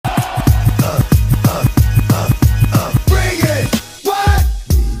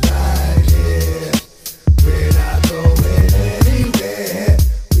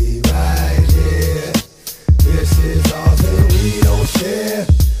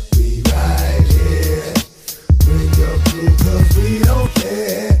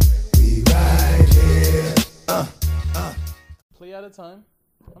time.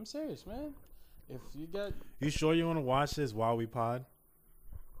 I'm serious, man. If you got, You sure you want to watch this while we pod?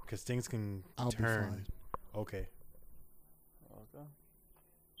 Because things can I'll be turn. fine. Okay. okay.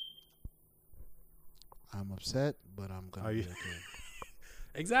 I'm upset, but I'm gonna Are be you- okay.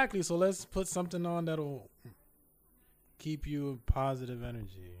 Exactly. So let's put something on that'll keep you in positive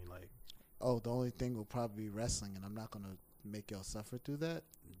energy. Like, Oh, the only thing will probably be wrestling, and I'm not gonna make y'all suffer through that.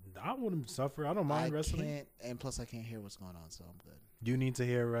 I wouldn't suffer. I don't mind wrestling. Can't, and plus I can't hear what's going on, so I'm good. You need to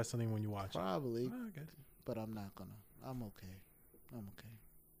hear wrestling when you watch it. Probably, Oh, okay. but I'm not gonna. I'm okay. I'm okay.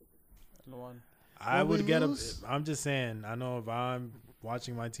 And one. I Will would we get lose? I'm just saying. I know if I'm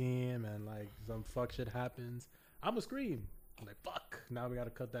watching my team and like some fuck shit happens, I'm gonna scream. I'm like, fuck. Now we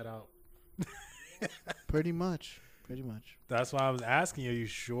gotta cut that out. Pretty much. Pretty much. That's why I was asking you. Are you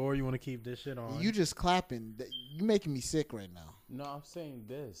sure you want to keep this shit on? You just clapping. You making me sick right now. No, I'm saying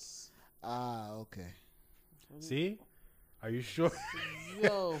this. Ah, okay. See? Are you sure?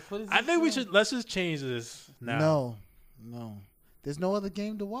 Yo, what is I this think we now? should. Let's just change this now. No. There's no other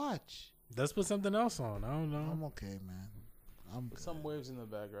game to watch. Let's put something else on. I don't know. I'm okay, man. I'm good. Some waves in the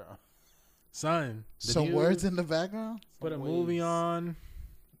background. Son, did Some you words in the background. put a Some movie waves. on.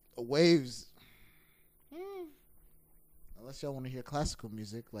 Waves. Unless y'all want to hear classical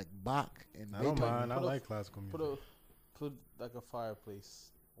music like Bach and I don't Beethoven. mind. I Put a- like classical music. Put like a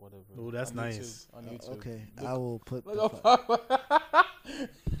fireplace, whatever. Ooh, that's on nice. YouTube, on YouTube. Okay, Look- I will put. Look The up. y'all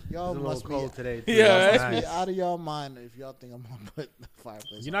It's a little must be, cold today. Too. Yeah, That's be nice. out of y'all mind if y'all think I'm gonna put the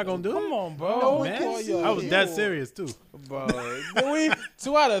fireplace. You're not gonna do it? Come on, bro. No one Man, can see I was it. dead serious too. Bro, we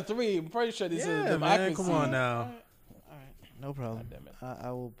 2 out of 3. I'm pretty sure this is Yeah, them. I man. can Come see. on now. All right, no problem. God damn it.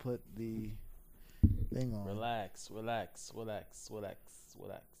 I will put the thing on. Relax.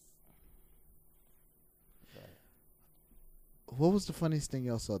 Right. What was the funniest thing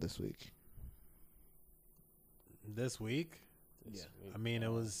y'all saw this week? This week, This week, I mean,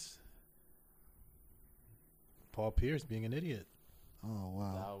 it was Paul Pierce being an idiot. Oh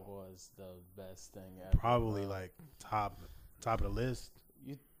wow. That was the best thing ever. Probably bro. like top of the list.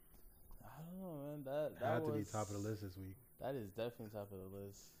 I don't know, man. That Had to was, be top of the list this week. That is definitely top of the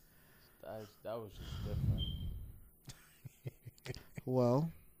list. That was just different.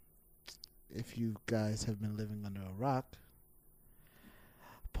 Well, if you guys have been living under a rock,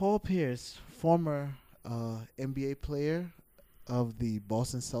 Paul Pierce, former NBA player of the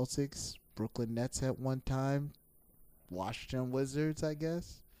Boston Celtics, Brooklyn Nets at one time, Washington Wizards, I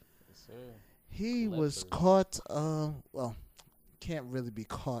guess. Yes, sir. He was Clippers. caught. Well, can't really be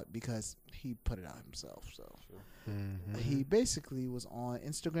caught because he put it out himself. So True. Mm-hmm. he basically was on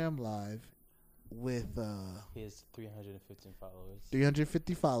Instagram Live with He has 315 followers.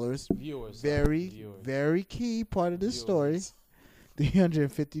 350 followers. Viewers. sorry, viewers. Very key part of this story. Viewers.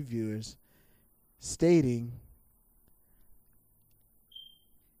 350 viewers stating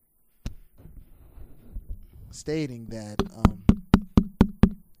that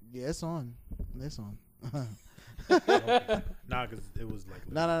yeah, it's on. Nah, because it was like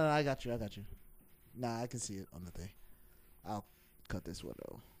No, I got you. Nah, I can see it on the thing. I'll cut this one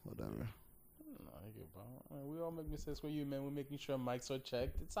though. Whatever. No, you good, bro. I mean, we all make mistakes with you, man. We're making sure mics are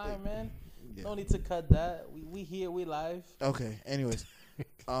checked. It's time, man. Yeah. No need to cut that. We here, we live. Okay. Anyways,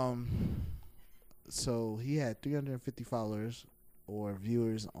 so he had 350 followers or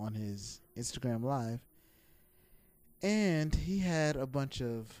viewers on his Instagram Live, and he had a bunch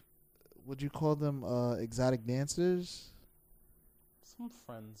of, would you call them exotic dancers? Some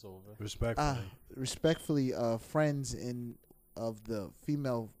friends over. respectfully. Respectfully, friends of the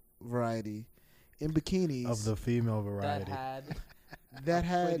female variety in bikinis Of the female variety. That that a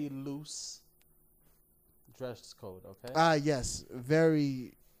had pretty loose dress code. Okay. yes,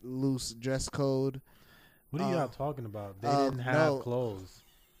 very loose dress code. What are y'all talking about? They didn't have no. clothes.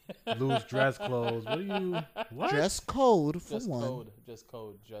 Loose dress clothes. What are you? What? Dress code for Dress one. code. Dress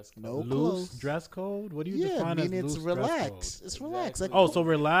code. Dress code. No Loose clothes. dress code? What do you Yeah, I define mean as it's loose dress relaxed. code? It's relaxed. Like Exactly. Oh, so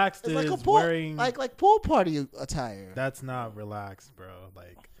relaxed it's is like a pool, wearing. like pool party attire. That's not relaxed, bro.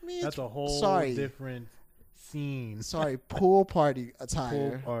 Like I mean, that's it's- a whole sorry. different scene. Sorry, pool party Cool.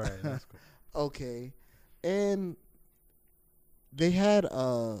 attire. All right, that's cool. Okay, and they had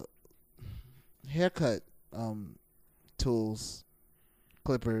haircut tools,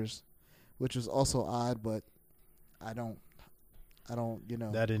 clippers, which was also odd, but I don't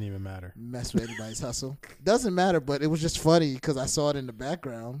That didn't even matter. mess with anybody's hustle. Doesn't matter, but it was just funny because I saw it in the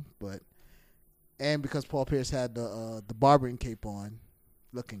background, and because Paul Pierce had the barbering cape on,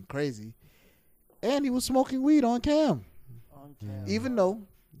 looking crazy, and he was smoking weed on cam, On Yeah. camera. even though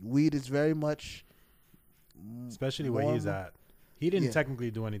weed is very much Especially where he's normal. at. He didn't Yeah. technically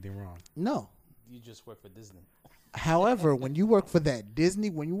do anything wrong. No, You just work for Disney. However, when you work for that Disney,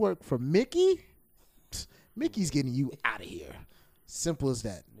 when you work for Mickey, Mickey's getting you out of here. Simple as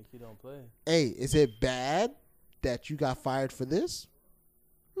that. Mickey don't play. Hey, is it bad that you got fired for this?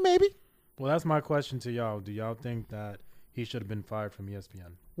 Maybe. Well, that's my question to y'all. Do y'all think that he should have been fired from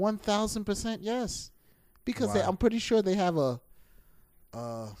ESPN? 1,000% yes. Because Why? I'm pretty sure they have a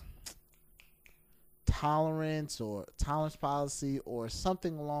tolerance policy or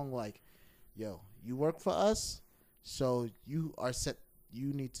something along like, yo, you work for us, so you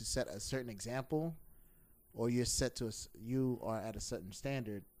need to set a certain example, or you are at a certain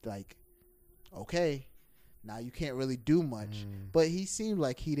standard. Like, okay, now you can't really do much. But he seemed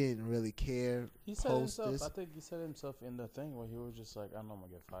like he didn't really care. He said himself. I think he said himself in the thing where he was just like, "I know I'm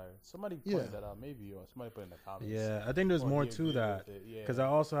gonna get fired." Somebody pointed that out. Maybe you or somebody put in the comments. Yeah, I think there's Or more he to agreed that. with it, yeah. Because I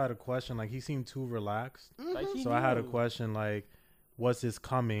also had a question. Like, he seemed too relaxed. Like, he So I had a knew. question like, what's this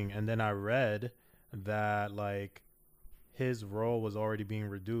coming? And then I read that like his role was already being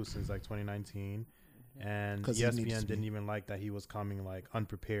reduced since like 2019, and 'Cause he needs to ESPN be. didn't even like that he was coming like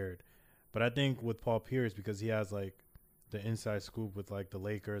unprepared. But I think with Paul Pierce, because he has like the inside scoop with like the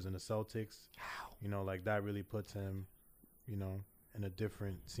Lakers and the Celtics, you know, like that really puts him, you know, in a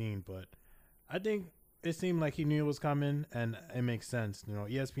different scene. But I think it seemed like he knew it was coming, and it makes sense. You know,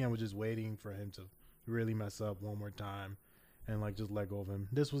 ESPN was just waiting for him to really mess up one more time and like just let go of him.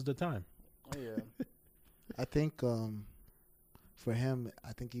 This was the time. Oh, yeah. I think for him,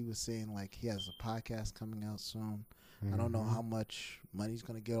 I think he was saying like he has a podcast coming out soon. I don't know how much money he's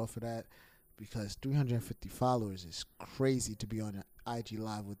gonna get off of that, because 350 followers is crazy to be on IG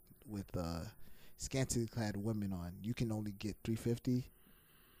Live with scantily clad women on. You can only get 350.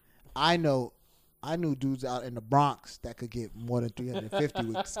 I knew dudes out in the Bronx that could get more than 350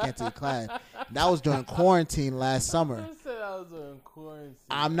 with scantily clad. That was during quarantine last summer. Who said I was doing quarantine?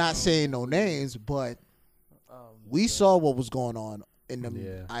 I'm not saying no names, but we saw what was going on in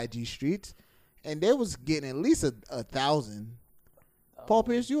the IG streets, and they was getting at least a 1,000. Paul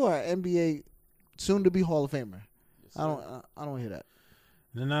Pierce, you are an NBA soon to be Hall of Famer. Yes, I don't hear that.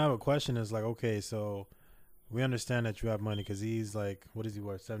 Then I have a question. Is like, okay, so we understand that you have money because he's like, what is he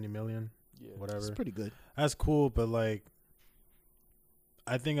worth? 70 million, Yeah. whatever. It's pretty good. That's cool, but like,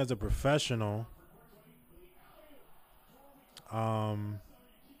 I think as a professional, I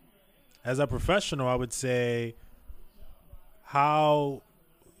would say, how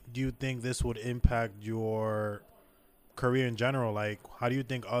do you think this would impact your career in general? Like, how do you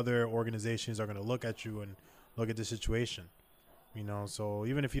think other organizations are going to look at you and look at the situation? You know, so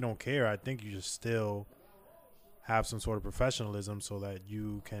even if you don't care, I think you should still have some sort of professionalism so that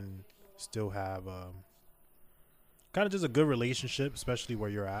you can still have kind of just a good relationship, especially where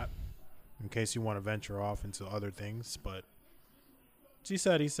you're at, in case you want to venture off into other things. But he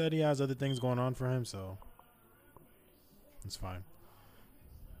said he has other things going on for him, so it's fine.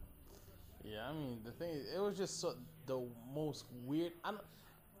 Yeah, I mean, the thing is, it was just the most weird.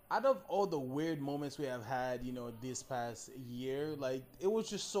 Out of all the weird moments we have had, you know, this past year, like, it was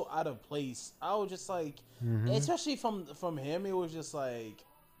just so out of place. I was just like, especially from him, it was just like,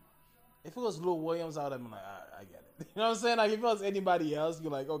 if it was Lou Williams, I would have been like, I get it. You know what I'm saying? Like, if it was anybody else, you're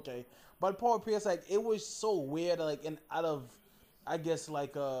like, okay. But Paul Pierce, like, it was so weird, like, and out of, I guess,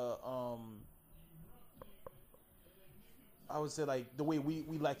 like, I would say, like, the way we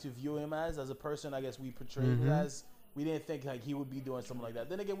like to view him as a person, I guess we portrayed him as. We didn't think like he would be doing something like that.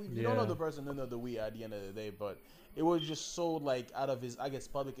 Then again, we don't know the person, nor the we at the end of the day. But it was just so like out of his, I guess,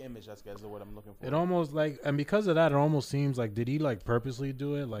 public image. That's the word I'm looking for. It almost like, and because of that, it almost seems like, did he like purposely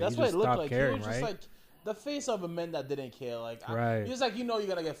do it? Like, that's he what just it looked stopped like. caring, He was just right? like the face of a man that didn't care. Like, Right. He was like, you know, you're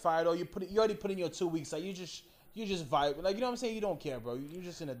gonna get fired, or you already put in your 2 weeks. Like, you just vibe. Like, you know what I'm saying? You don't care, bro. You're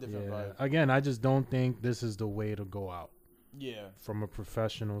just in a different vibe. Again, I just don't think this is the way to go out Yeah. from a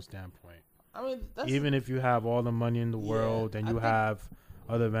professional standpoint. I mean, that's Even if you have all the money in the world and I you think- have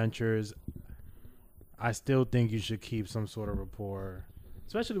other ventures, I still think you should keep some sort of rapport,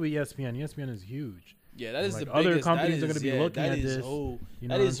 especially with ESPN. ESPN is huge. Yeah, that is Like, the other biggest. companies that are is, gonna be yeah, looking that at is this, Who, you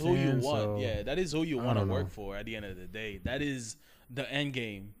know that what is I'm who you saying? want. So, Yeah, that is who you I want to don't work know. for at the end of the day. That is the end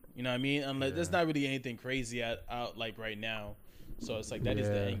game. You know what I mean? Unless there's not really anything crazy out like right now. So it's like that is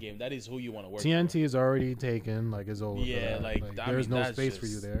the Yeah. end game. That is who you want to work TNT is already taken, like it's over. for Yeah, that. like, I there's mean, no that's space for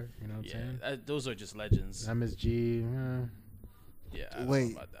you just- there. You know what for. I'm saying? Those are just legends. MSG, Yeah. I don't know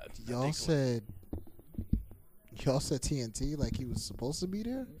Wait, about that. I y'all think so. said TNT like he was supposed to be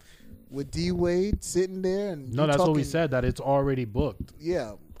there with D Wade sitting there and no, you that's what we talking- said. That it's already booked.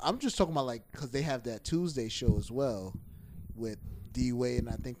 Yeah, I'm just talking about like because they have that Tuesday show as well with D Wade and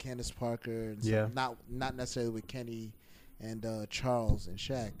I think Candace Parker and Yeah. not necessarily with Kenny and Charles and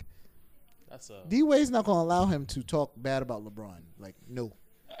Shaq. That's a D Wade's not gonna allow him to talk bad about LeBron. Like, no.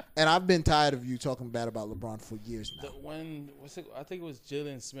 And I've been tired of you talking bad about LeBron for years now. I think it was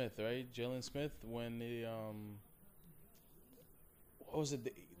Jalen Smith, right? Jalen Smith when they what was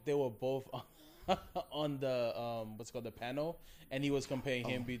it? They were both on the what's it called, the panel, and he was comparing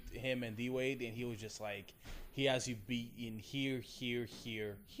him and D Wade, and he was just like, he has you beat in here,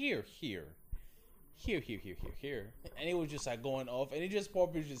 and he was just like going off, and he just Paul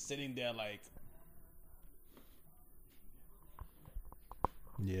Pierce just sitting there like,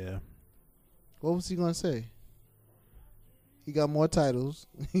 Yeah. What was he gonna say? He got more titles.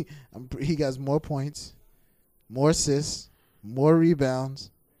 He got more points, more assists, more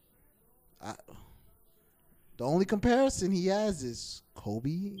rebounds. The only comparison he has is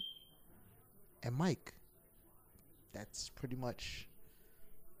Kobe and Mike. That's pretty much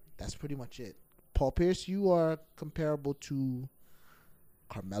it. Paul Pierce, you are comparable to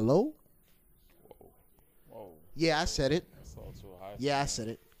Carmelo. whoa, Yeah, I said it. that's all too high. Yeah, I said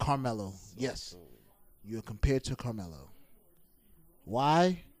it. Carmelo. Yes. You're compared to Carmelo.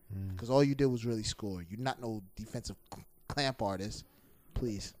 Why? Because all you did was really score. You're not no defensive clamp artist.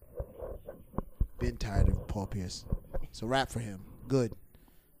 Please. Been tired of Paul Pierce. So rap for him. Good.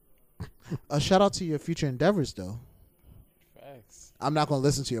 A shout out to your future endeavors, though. Facts. I'm not going to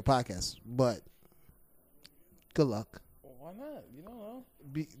listen to your podcast, but good luck. Why not? You don't know.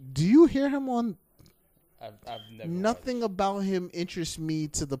 Do you hear him on? I've never. Nothing about him interests me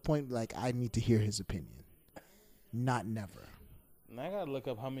to the point like I need to hear his opinion. Not never. And I gotta look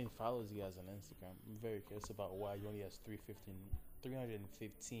up how many followers he has on Instagram. I'm very curious about why he only has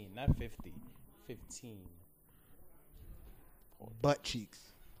 315, not 50, 15. Butt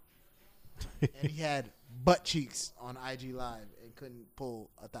cheeks. And he had butt cheeks on IG Live and couldn't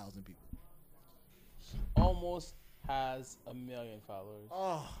pull 1,000 people. He almost has 1 million followers.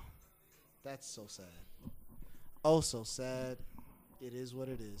 Oh, that's so sad. Oh, so sad. It is what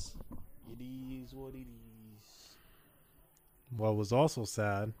it is. It is what it is. What was also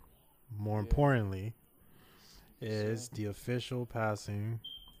sad, more importantly, is the official passing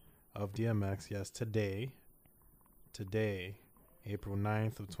of DMX. Yes, today, April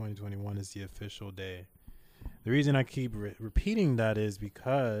 9th of 2021 is the official day. The reason I keep repeating that is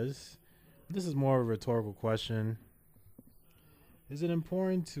because this is more of a rhetorical question. Is it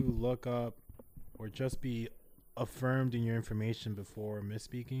important to look up or just be affirmed in your information before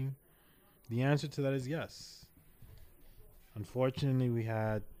misspeaking? The answer to that is yes. Unfortunately, we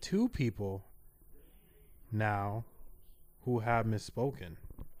had 2 people now who have misspoken.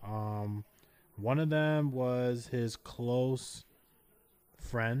 One of them was his close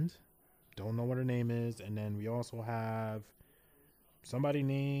friend. Don't know what her name is. And then we also have somebody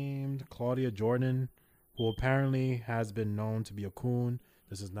named Claudia Jordan, who apparently has been known to be a coon.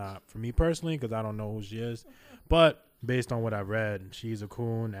 This is not for me personally because I don't know who she is. But based on what I read, she's a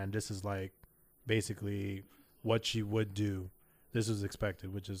coon. And this is like basically what she would do. This was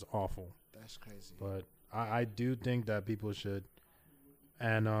expected, which is awful. That's crazy. But I do think that people should,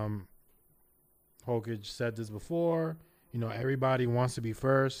 and Hokage said this before, everybody wants to be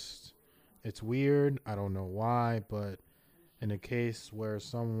first. It's weird. I don't know why, but in a case where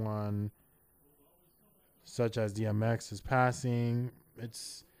someone such as DMX is passing,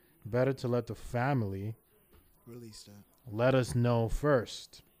 it's better to let the family Release that. let us know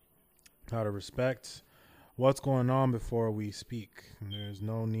first how to respect what's going on before we speak. There's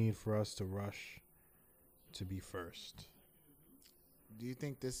no need for us to rush to be first. Do you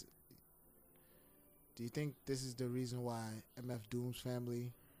think this is the reason why MF Doom's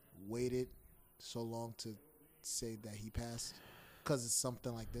family waited so long to say that he passed? Because it's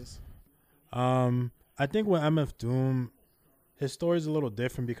something like this? I think with MF Doom, his story is a little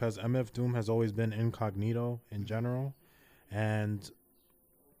different because MF Doom has always been incognito in general. And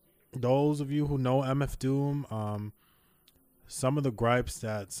those of you who know MF Doom, some of the gripes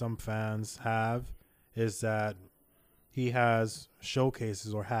that some fans have is that he has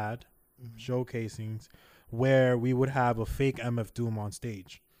showcases or had showcasings where we would have a fake MF Doom on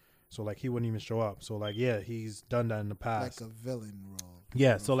stage. So like he wouldn't even show up. So like, yeah, he's done that in the past. Like a villain role.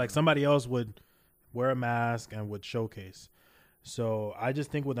 Yeah. So like somebody else would wear a mask and would showcase. So I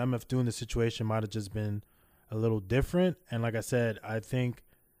just think with MF Doom, the situation might have just been a little different. And like I said, I think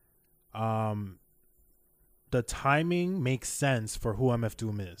the timing makes sense for who MF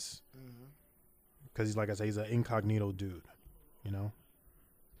Doom is. Because he's, like I said, he's an incognito dude, That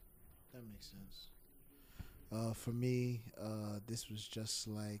makes sense. For me, this was just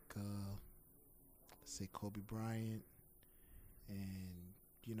like, say, Kobe Bryant and,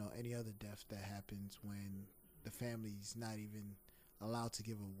 any other death that happens when the family's not even allowed to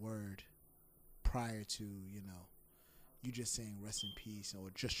give a word prior to, you know, you just saying rest in peace or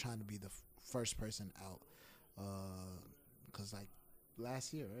just trying to be the first person out. Because, like,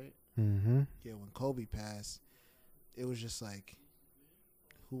 last year, right? Mm-hmm. Yeah, when Kobe passed, it was just like,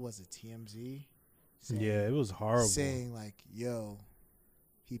 who was it, TMZ? Yeah, it was horrible. Saying, like, yo,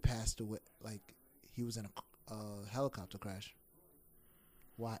 he passed away, like, he was in a helicopter crash.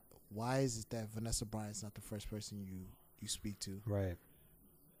 Why is it that Vanessa Bryant's not the first person you speak to? Right.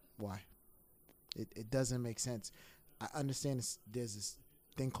 Why? It doesn't make sense. I understand there's this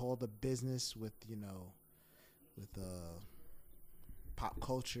thing called the business with, you know, with pop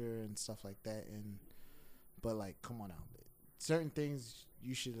culture and stuff like that, but like, come on now. Certain things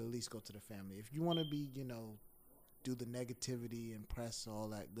you should at least go to the family. If you want to be, you know, do the negativity and press all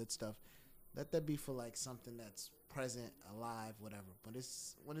that good stuff, let that be for like something that's present, alive, whatever. But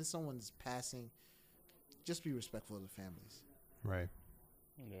when it's someone's passing, just be respectful of the families. Right.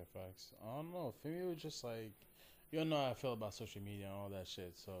 Yeah, facts. I don't know. For me, it was just like, you don't know how I feel about social media and all that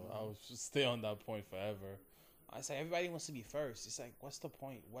shit. So I was just stay on that point forever. I say everybody wants to be first. It's like, what's the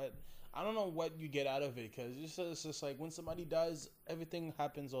point? What? I don't know what you get out of it, because it's just like when somebody dies, everything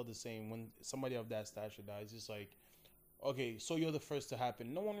happens all the same. When somebody of that stature dies, it's like, okay, so you're the first to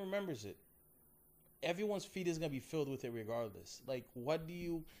happen. No one remembers it. Everyone's feed is gonna be filled with it regardless. Like, what do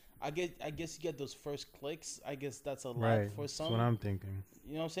you? I guess you get those first clicks. I guess that's a lot Right. for some. That's what I'm thinking.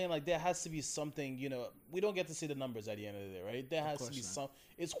 You know what I'm saying? Like, there has to be something, you know, we don't get to see the numbers at the end of the day, right? There has to be some,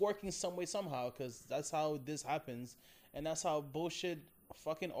 it's working some way, somehow, because that's how this happens. And that's how bullshit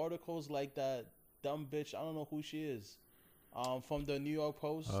fucking articles like that dumb bitch, I don't know who she is, from the New York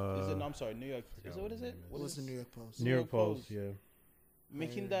Post. Is it? No, I'm sorry, New York. Is it, what is it? What was the New York Post? New York Post, yeah.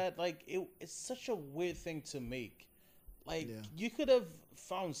 Making that, like, it's such a weird thing to make. Like, Yeah. you could have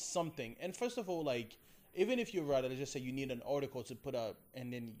found something. And first of all, like, even if you're right, let's just say you need an article to put up,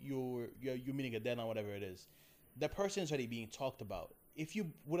 and then you're meeting a deadline, whatever it is. The person's already being talked about. If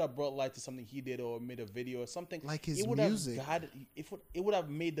you would have brought light to something he did or made a video or something, Like his it would music. it would have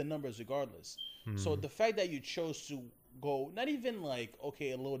made the numbers regardless. So the fact that you chose to go, not even like,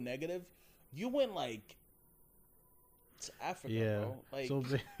 okay, a little negative, you went like to Africa, Yeah. bro.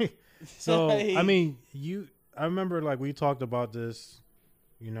 Like, So like- I mean, I remember like we talked about this,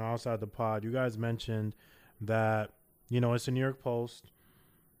 you know, outside the pod. You guys mentioned that, you know, it's a New York Post.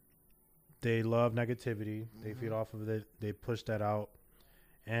 They love negativity. They feed off of it. They push that out.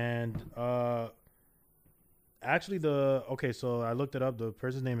 And actually so I looked it up. The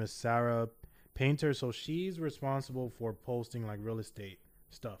person's name is Sarah Painter. So she's responsible for posting like real estate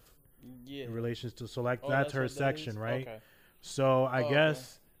stuff yeah. in relations to, so like Oh, that's her what that section, is? right? Okay. So I Oh,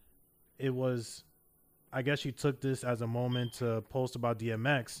 guess I guess she took this as a moment to post about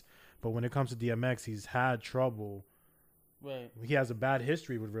DMX, but when it comes to DMX, he's had trouble. Right. He has a bad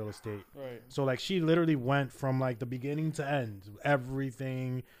history with real estate. Right. So like she literally went from like the beginning to end,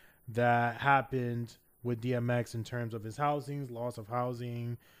 everything that happened with DMX in terms of his housing, loss of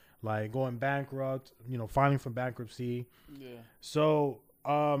housing, like going bankrupt, you know, filing for bankruptcy. Yeah. So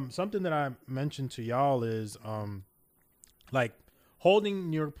something that I mentioned to y'all is like holding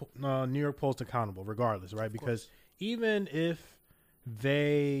New York Post accountable regardless, right? Because even if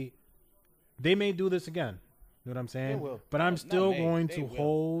they may do this again, you know what I'm saying? They will. But I'm Not still may, going they to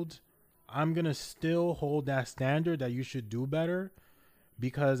will. I'm going to still hold that standard that you should do better,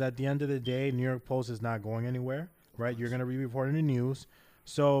 because at the end of the day, New York Post is not going anywhere, right? You're going to be reporting the news.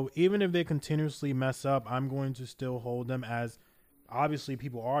 So even if they continuously mess up, I'm going to still hold them, as obviously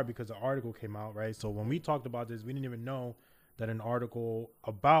people are, because the article came out, right? So when we talked about this, we didn't even know that an article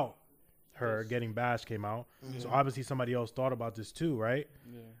about her getting bashed came out. So obviously somebody else thought about this too, right?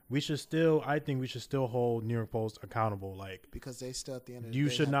 Yeah. I think we should still hold New York Post accountable. Like, Because they still at the end of the you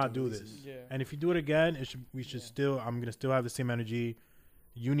day should have not to do release this. it. Yeah. And if you do it again, we should still, I'm going to still have the same energy.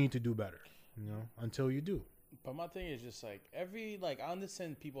 You need to do better, you know, until you do. But my thing is just like I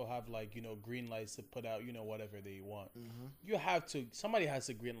understand people have like, you know, green lights to put out, you know, whatever they want. You have to, somebody has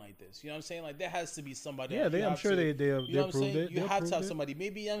to green light this. You know what I'm saying? Like, there has to be somebody. Yeah, you I'm have sure to- they You know what I'm approved saying? it. You They have to have approved it. somebody.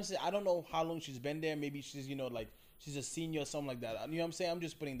 Maybe, you know what I'm saying, I don't know how long she's been there. Maybe she's, you know, like she's a senior or something like that. You know what I'm saying? I'm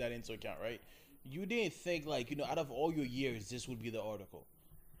just putting that into account, right? You didn't think like, you know, out of all your years, this would be the article.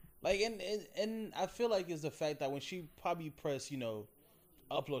 Like, and I feel like it's the fact that when she probably pressed, you know,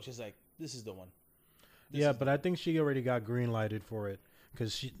 upload, she's like, this is the one. Yeah, but I think she already got green lighted for it,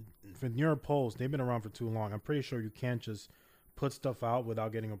 because for New York Post, they've been around for too long. I'm pretty sure you can't just put stuff out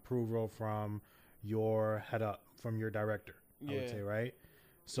without getting approval from your from your director. I would Yeah. say, right?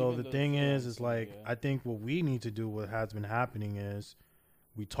 So Even the the thing is freelancing, like, yeah. I think what we need to do, what has been happening, is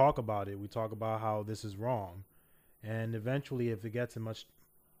we talk about it. We talk about how this is wrong, and eventually, if it gets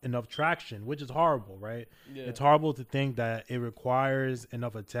enough traction, which is horrible, right? Yeah. It's horrible to think that it requires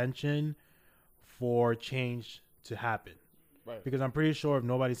enough attention for change to happen. Right. Because I'm pretty sure if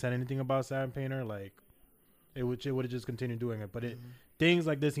nobody said anything about Sam Painter, like it would have just continued doing it. But things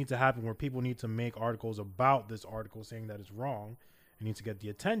like this need to happen where people need to make articles about this article saying that it's wrong. It needs to get the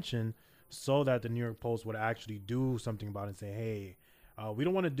attention so that the New York Post would actually do something about it and say, hey, we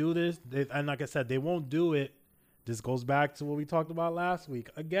don't want to do this. And like I said, they won't do it. This goes back to what we talked about last week.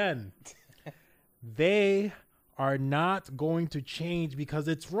 Again, they are not going to change because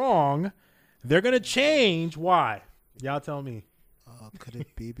it's wrong. They're going to change. Why? Y'all tell me. Could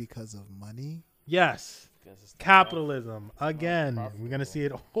it be because of money? Yes. Because it's not Capitalism. Again. profitable. We're going to see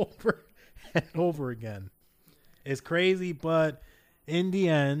it over and over again. It's crazy, but in the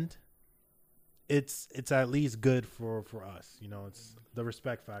end, it's at least good for us. You know, it's the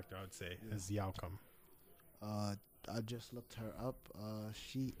respect factor, I would say, is the outcome. I just looked her up.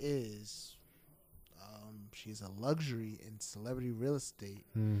 She's a luxury and celebrity real estate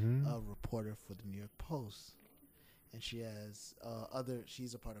reporter for the New York Post, and she has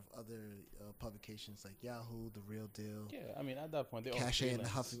she's a part of other publications like Yahoo, The Real Deal, Yeah, I mean, at that point, they all Cachet, and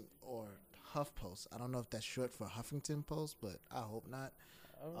freelance. HuffPost. I don't know if that's short for Huffington Post, but I hope not.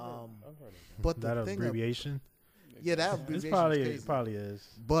 I've heard of that. But That the thing, abbreviation? yeah, that It's abbreviation probably, is it crazy. probably is.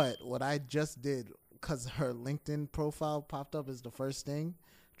 But what I just did, because her LinkedIn profile popped up as the first thing,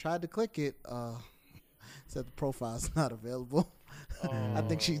 tried to click it. Said the profile's not available. I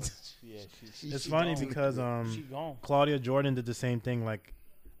think she. Yeah, It's she funny gone. because she gone. Claudia Jordan did the same thing. Like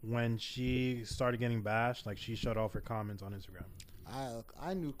when she started getting bashed, like she shut off her comments on Instagram.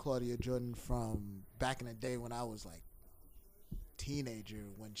 I knew Claudia Jordan from back in the day when I was like teenager,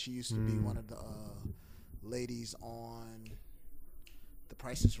 when she used to be one of the ladies on The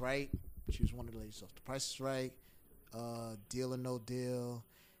Price is Right. She was one of the ladies off The Price is Right, Deal or No Deal,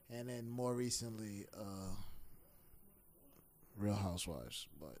 and then more recently Real Housewives.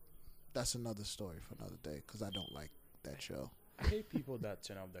 But that's another story for another day because I don't like that show. I hate people that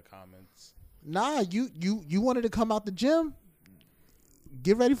turn off their comments. Nah, you wanted to come out the gym?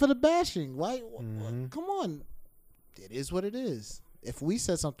 Get ready for the bashing. Why? Come on. It is what it is. If we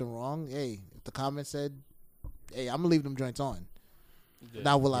said something wrong, hey, if the comment said, hey, I'm going to leave them joints on. Yeah.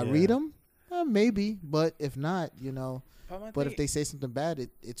 Now, will I Yeah. read them? Maybe. But if not, you know. my But thing- if they say something bad,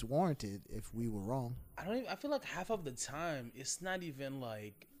 it's warranted if we were wrong. I feel like half of the time it's not even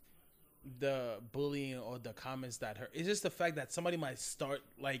like the bullying or the comments that hurt. It's just the fact that somebody might start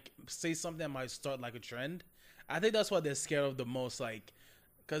like say something that might start like a trend. I think that's what they're scared of the most, like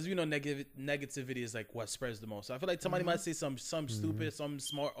because negativity is like what spreads the most. So I feel like somebody might say some stupid, some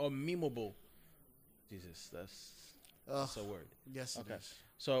smart or memeable. Jesus, that's a word. Yes, Okay. it is.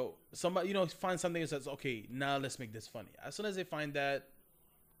 So somebody, find something that says, okay, now let's make this funny. As soon as they find that,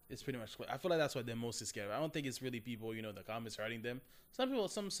 it's pretty much. I feel like that's what they're mostly scared of. I don't think it's really people, the comments hurting them.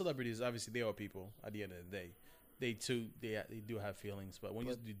 Some celebrities, obviously, they are people. At the end of the day, they do have feelings. But when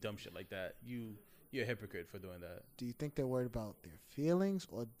you do dumb shit like that, you're a hypocrite for doing that. Do you think they're worried about their feelings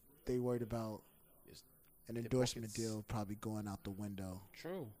or they worried about It's an their endorsement pockets. deal probably going out the window?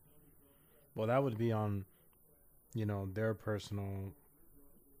 True. Well, that would be on, their personal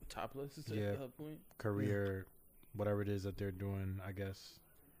Topless is Yeah. the point. career, whatever it is that they're doing, I guess.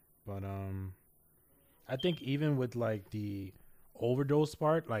 But I think even with like the overdose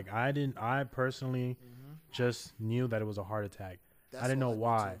part, like I personally just knew that it was a heart attack. That's I didn't know what knew,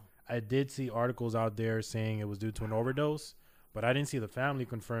 why. too. I did see articles out there saying it was due to an overdose, but I didn't see the family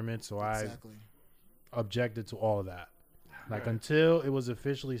confirm it, so Exactly. I objected to all of that. Like until it was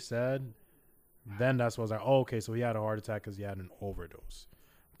officially said, then that's when I was like, oh, okay, so he had a heart attack because he had an overdose.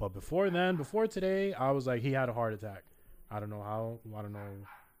 But before today, I was like, he had a heart attack. I don't know how, I don't know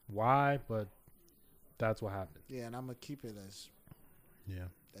why, but that's what happened. Yeah, and I'm gonna keep it Yeah.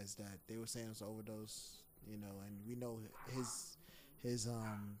 as that. They were saying it was an overdose, and we know his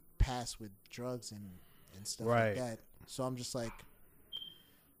past with drugs and stuff Right. like that. So I'm just like,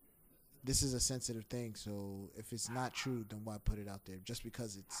 this is a sensitive thing. So if it's not true, then why put it out there? Just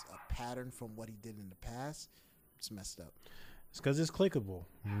because it's a pattern from what he did in the past, it's messed up. It's because it's clickable,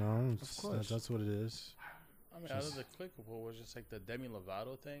 It's, course. that's what it is. I mean, out of the clickable was just like the Demi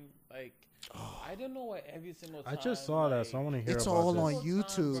Lovato thing. Like, I don't know why every single time. I just saw that, so I want to hear It's about all this. on Time,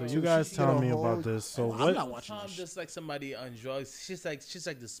 YouTube. bro. So you guys She tell did a me whole- about this. So I'm what? not watching Time this. just like somebody on drugs. She's like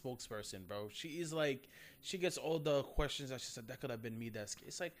the spokesperson, bro. She is like she gets all the questions that she said that could have been me.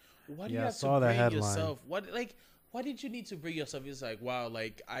 It's like, why do you Yeah, I have saw to that bring headline. yourself? Why did you need to bring yourself? It's like, wow,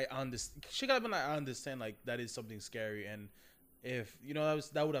 like I understand. She could have been like, I understand, like that is something scary, and if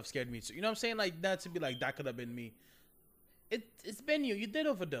that would have scared me too. You know what I'm saying? Like that to be like that could have been me. It's been you. You did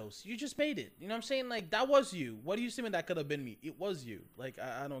overdose. You just made it. You know what I'm saying? Like, that was you. What do you saying that could have been me? It was you. Like,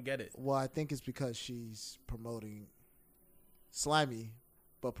 I don't get it. Well, I think it's because she's promoting Slimy,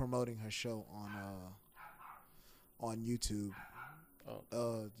 but promoting her show on YouTube.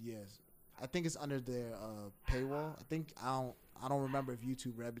 Yes, I think it's under their paywall. I don't remember if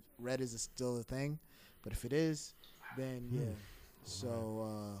YouTube Red is still a thing, but if it is, then yeah.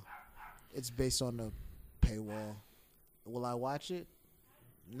 So it's based on the paywall. Will I watch it?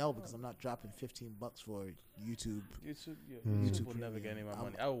 No, because I'm not dropping $15 for YouTube. YouTube will never get any of my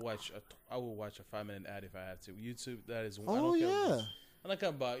money. I will watch a 5-minute ad if I have to. YouTube, that is. Oh yeah. I'm not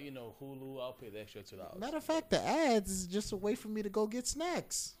talking about Hulu. I'll pay the extra $2. Matter of fact, the ads is just a way for me to go get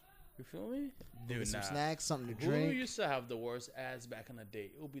snacks. You feel me? Dude, some snacks, something to Hulu drink. used to have the worst ads back in the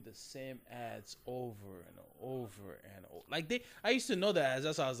day. It would be the same ads over and over and over. Like I used to know the ads.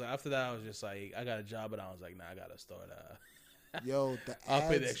 That's why I was like. After that, I was just like, I got a job, and I was like, nah, I gotta start. Yo, the ads. I'll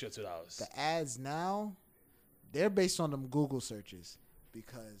pay the extra $2. The ads now, they're based on them Google searches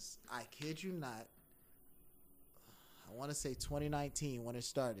because I kid you not. I want to say 2019 when it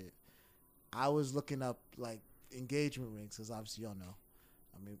started. I was looking up like engagement rings because obviously y'all know.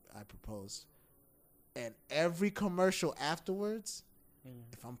 I mean, I proposed. And every commercial afterwards,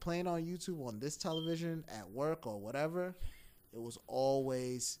 if I'm playing on YouTube on this television at work or whatever, it was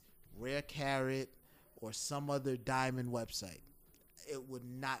always Rare Carrot or some other diamond website. It would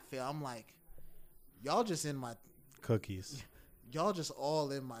not fail. I'm like, y'all just in my cookies. Y'all just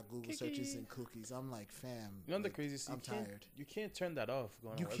all in my Google searches and cookies. I'm like, fam. You know the craziest? I'm tired. You can't turn that off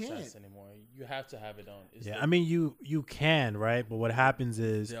going on websites anymore. You have to have it on. I mean, you can, right? But what happens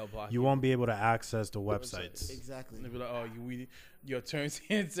is you won't be able to access the websites. Exactly. They'll be like, oh, your terms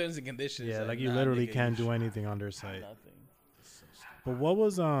and conditions. Yeah, like you literally can't do anything on their site. Nothing. But what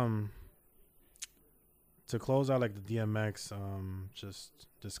was to close out like the DMX just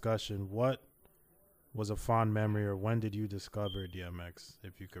discussion? What was a fond memory, or when did you discover DMX,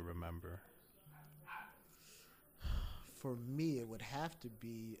 if you could remember? For me, it would have to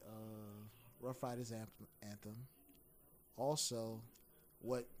be Rough Riders Anthem. Also,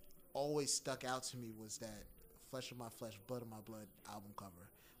 what always stuck out to me was that Flesh of My Flesh, Blood of My Blood album cover,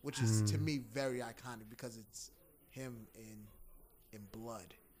 which is to me very iconic because it's him in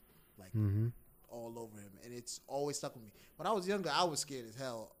blood, like all over him, and it's always stuck with me. When I was younger, I was scared as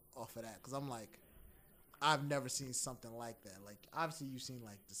hell off of that because I'm like, I've never seen something like that. Like, obviously, you've seen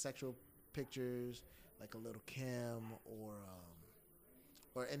like the sexual pictures, like a Little Kim,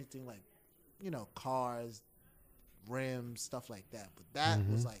 or anything like, cars, rims, stuff like that. But that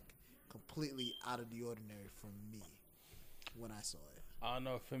was like completely out of the ordinary for me when I saw it. I don't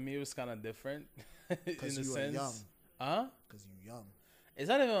know. For me, it was kind of different Because you were young. Because you're young. It's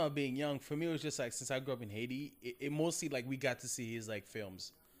not even about being young. For me, it was just like, since I grew up in Haiti, it mostly like we got to see his like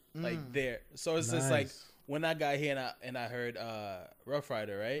films, like there. So it's just like when I got here and I heard Rough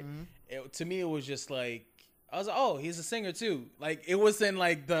Rider, right? To me, it was just like, I was like, oh, he's a singer too. Like, it wasn't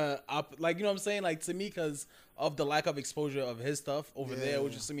like like, you know what I'm saying? Like, to me, because of the lack of exposure of his stuff over there, it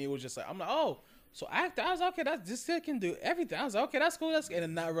was just, to me, it was just like, I'm like, oh, so actor. I was like, okay, this kid can do everything. I was like, okay, that's cool. And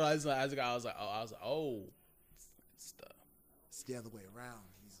then not realizing, like, as a guy, I was like, it's the other way around.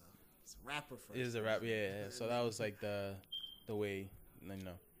 He's a rapper first. He's a rapper, yeah. So that was like the way,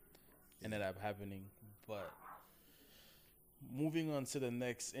 ended up happening. But moving on to the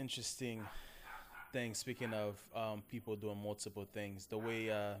next interesting thing, speaking of people doing multiple things, the way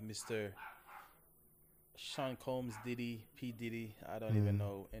Mr. Sean Combs, Diddy, P. Diddy, I don't even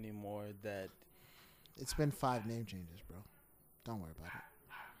know anymore that. It's been 5 name changes, bro. Don't worry about it.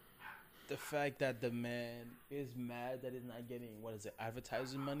 The fact that the man is mad that he's not getting, what is it,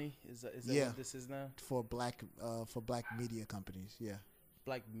 advertising money? Is that what this is now? For black media companies, yeah.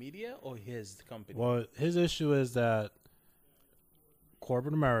 Black media or his company? Well, his issue is that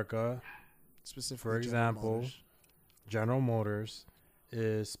corporate America, specifically, for example, General Motors,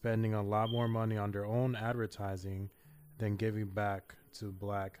 is spending a lot more money on their own advertising than giving back to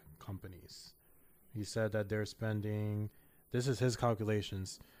black companies. He said that they're spending, this is his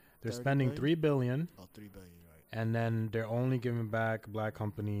calculations, they're spending $3 billion. Oh, $3 billion, right. And then they're only giving back black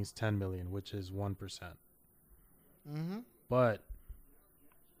companies $10 million, which is 1%. But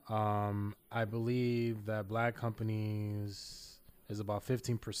I believe that black companies is about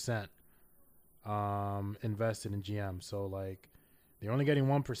 15% invested in GM. So like they're only getting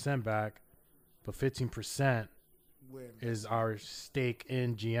 1% back, but 15% is our stake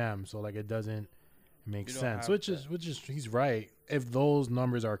in GM. So like it doesn't make sense. Which is he's right if those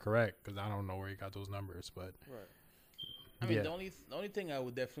numbers are correct, because I don't know where he got those numbers, but right. I mean, the only thing I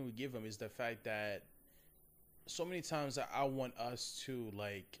would definitely give him is the fact that so many times that I want us to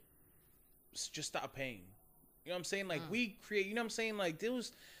like just stop paying. You know what I'm saying? Like we create. You know what I'm saying? Like there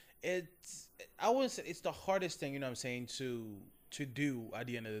was, it's. I would say it's the hardest thing. You know what I'm saying to do at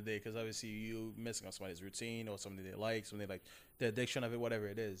the end of the day, because obviously you missing on somebody's routine or something they like, something they like, the addiction of it, whatever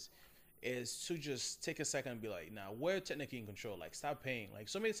it is to just take a second and be like, nah, we're technically in control. Like stop paying. Like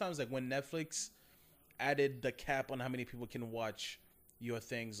so many times, like when Netflix added the cap on how many people can watch your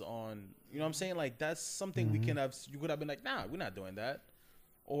things on, you know what I'm saying? Like that's something we can have. You could have been like, nah, we're not doing that.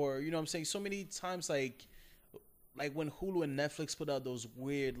 Or you know what I'm saying? So many times, like when Hulu and Netflix put out those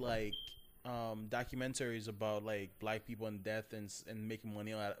weird like documentaries about like black people and death and making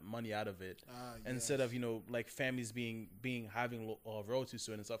money out of it, instead of like families being having royalties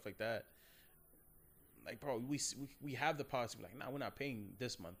to it and stuff like that. Like bro, we have the power to be like, nah, we're not paying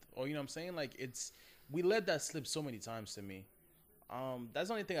this month, or you know what I'm saying? Like we let that slip so many times to me. That's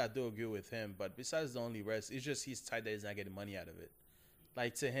the only thing I do agree with him. But besides the only rest, it's just he's tight that he's not getting money out of it.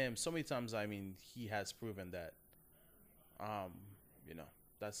 Like to him, so many times, I mean, he has proven that.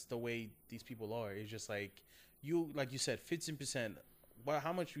 That's the way these people are. It's just like you said, 15%. Well,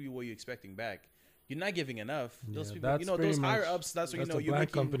 how much were you expecting back? You're not giving enough. Those people, those higher ups. That's what you're black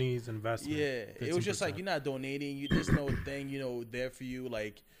making. Companies investment. Yeah, 15%. It was just like you're not donating. There's no thing, there for you.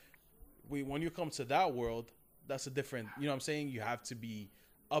 Like, when you come to that world, that's a different. You know what I'm saying? You have to be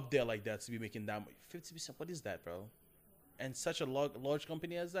up there like that to be making that 50%. What is that, bro? And such a large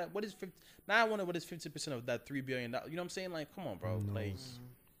company as that. What is 50? Now I wonder what is 50% of that $3 billion. You know what I'm saying? Like, come on, bro. Like,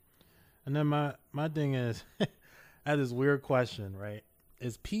 and then my thing is, I had this weird question, right?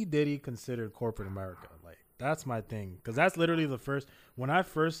 Is P. Diddy considered corporate America? Like, that's my thing. Because that's literally when I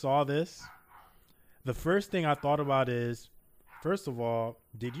first saw this, the first thing I thought about is, first of all,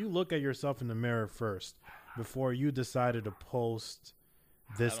 did you look at yourself in the mirror first before you decided to post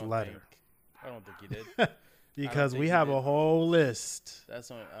this letter? I don't think he did. Because we have a whole list I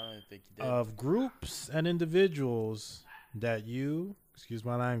don't think he did. Of groups and individuals that you, excuse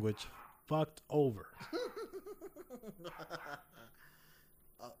my language, fucked over.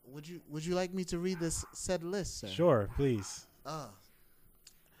 Would you like me to read this said list, sir? Sure, please.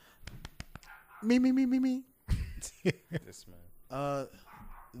 Me. This man.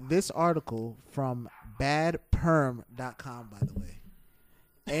 This article from badperm.com, by the way.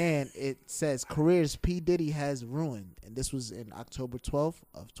 And it says careers P. Diddy has ruined. And this was in October 12th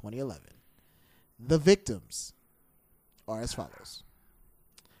of 2011. The victims are as follows.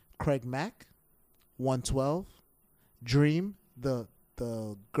 Craig Mack, 112. Dream, the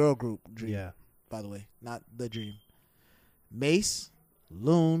girl group Dream, Yeah. by the way, not The Dream. Mace,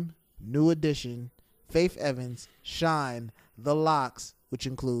 Loon, New Edition, Faith Evans, Shine, The Locks, which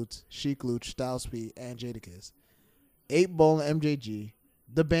includes Sheek Luch, Styles P, and Jadakiss. 8 Ball and MJG,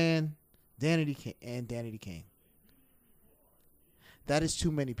 The Band, Danity Kane. That is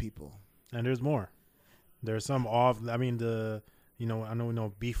too many people. And there's more. There's some off. I mean, I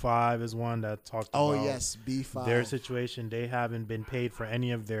know B5 is one that talked about. Oh, yes, B5. Their situation. They haven't been paid for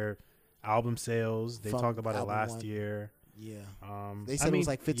any of their album sales. They talked about it last year. Yeah. They said it was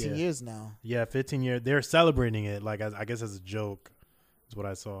like 15 years now. Yeah, 15 years. They're celebrating it, like, I guess as a joke is what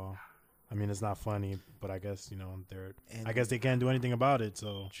I saw. I mean, it's not funny, but I guess, I guess they can't do anything about it,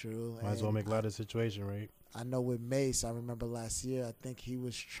 so true. Might as well make light of the situation, right? I know with Mace, I remember last year, I think he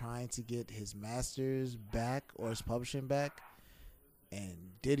was trying to get his masters back or his publishing back. And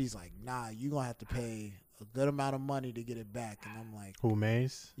Diddy's like, nah, you're going to have to pay a good amount of money to get it back. And I'm like, who,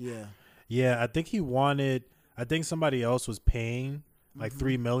 Mace? Yeah. Yeah, I think somebody else was paying like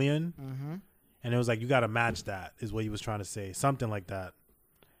 $3 million. Mm-hmm. And it was like, you got to match that, is what he was trying to say. Something like that.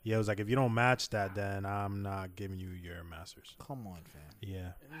 Yeah, it was like, if you don't match that, then I'm not giving you your masters. Come on, fam.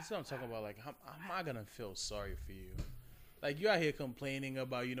 Yeah. And this is what I'm talking about. Like, how am I going to feel sorry for you? Like, you're out here complaining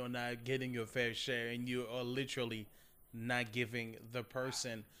about, not getting your fair share, and you are literally not giving the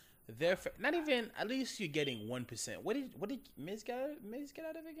person their not even, at least you're getting 1%. What did Mace get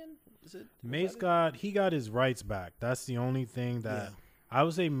out of it again? Mace got his rights back. That's the only thing that I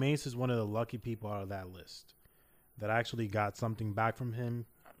would say Mace is one of the lucky people out of that list that actually got something back from him.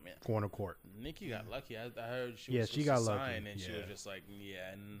 Going to court. Nicki got lucky. I heard she got lucky, and she was just like,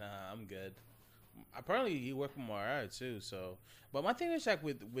 nah, I'm good. Apparently he worked with Mariah too. So, but my thing is like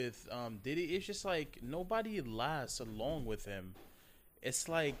with Diddy, it's just like nobody lasts along with him. It's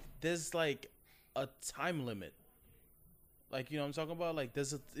like there's like a time limit. Like, what I'm talking about? Like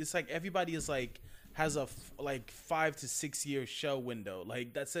it's like everybody is like has a 5 to 6 year show window.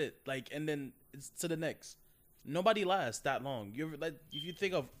 Like that's it. Like, and then it's to the next. Nobody lasts that long. If you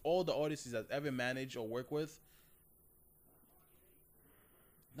think of all the artists that ever managed or work with,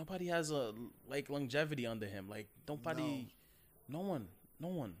 nobody has a like longevity under him. Like nobody, no one, no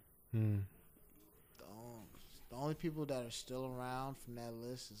one. Hmm. The, on- the only people that are still around from that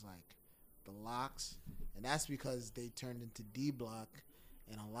list is like the Locks, and that's because they turned into D Block,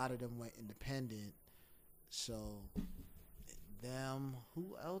 and a lot of them went independent. So, them.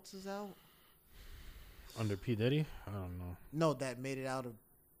 Who else is out? Under P Diddy, I don't know. No, that made it out of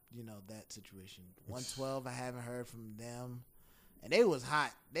that situation. 112. I haven't heard from them, and they was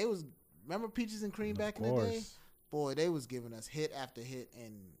hot. They was remember Peaches and Cream back in the day. Boy, they was giving us hit after hit,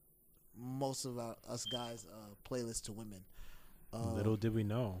 and most of us guys playlist to women. Little did we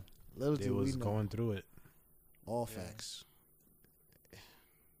know. Little They did we was know. going through it. All facts.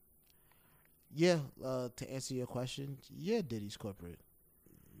 Yeah, to answer your question, yeah, Diddy's corporate.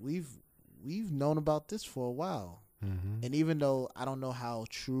 We've known about this for a while, Mm-hmm. and even though I don't know how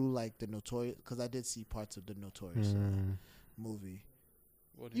true like the Notorious, because I did see parts of the Notorious Mm-hmm. movie,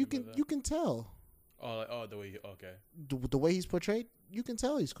 What do you mean by can that? you can tell the way okay. the way he's portrayed. You can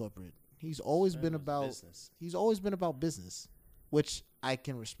tell he's corporate. He's always been about business. he's always been about business, which I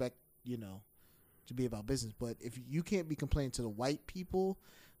can respect. To be about business, but if you can't be complaining to the white people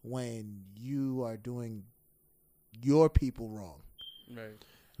when you are doing your people wrong. Right.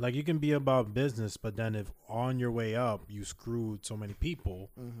 Like you can be about business, but then if on your way up you screwed so many people,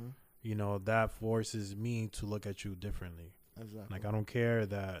 Mm-hmm. that forces me to look at you differently. Exactly. Like I don't care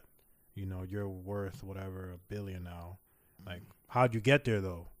that, you're worth whatever $1 billion now. Like how'd you get there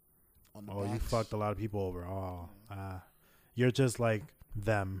though? On the Oh, you backs. fucked a lot of people over. Oh, you're just like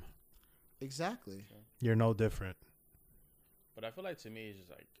them. Exactly. You're no different. But I feel like to me, it's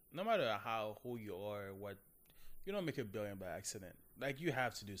just like no matter who you are, what you don't make $1 billion by accident. Like you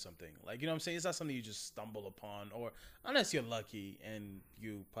have to do something. Like you know what I'm saying? It's not something you just stumble upon, or unless you're lucky and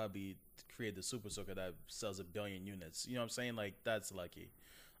you probably create the super soaker that sells 1 billion units. You know what I'm saying? Like that's lucky.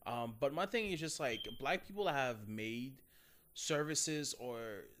 But my thing is just like black people have made services or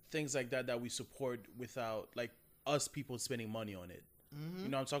things like that we support without like us people spending money on it. Mm-hmm. You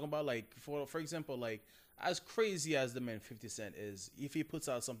know what I'm talking about? Like for example, like as crazy as the man 50 Cent is, if he puts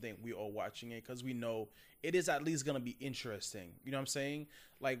out something, we are watching it because we know it is at least gonna be interesting. You know what I'm saying?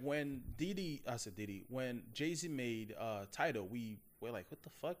 Like when when Jay-Z made Tidal, we're like, what the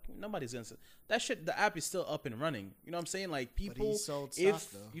fuck? Nobody's gonna say that shit. The app is still up and running. You know what I'm saying? Like people, he sold stock,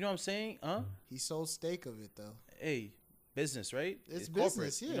 though. you know what I'm saying? He sold stake of it though. Hey, business, right? It's corporate.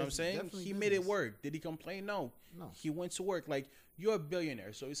 business, yeah, You know what I'm it's saying? definitely He made it business. work. Did he complain? No. No. He went to work. Like you're a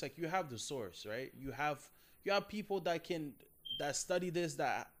billionaire, so it's like you have the source, right? You have people that study this,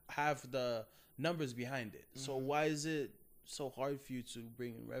 that have the numbers behind it. So why is it so hard for you to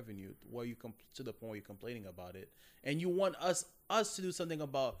bring in revenue where you to the point where you're complaining about it, and you want us to do something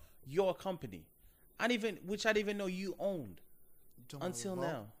about your company, which I didn't even know you owned You talking about until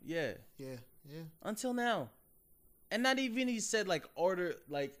Revolt? now. Yeah. Yeah. Until now. And not even he said like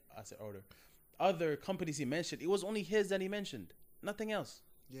other companies he mentioned. It was only his that he mentioned. Nothing else.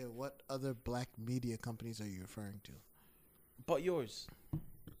 Yeah. What other black media companies are you referring to? But yours.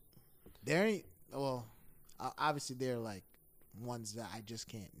 There ain't. Well, obviously they're like ones that I just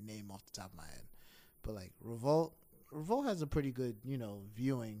can't name off the top of my head. But like Revolt has a pretty good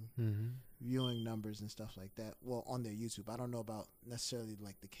viewing numbers and stuff like that. Well, on their YouTube, I don't know about necessarily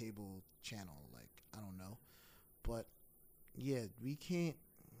like the cable channel. Like I don't know, but yeah, we can't.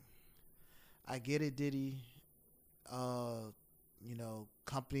 I get it, Diddy.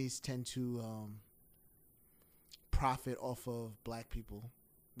 Companies tend to profit off of black people,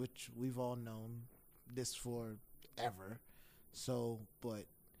 which we've all known this forever. So, but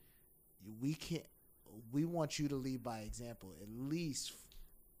we can't. We want you to lead by example. At least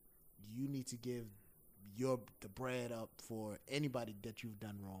you need to give the bread up for anybody that you've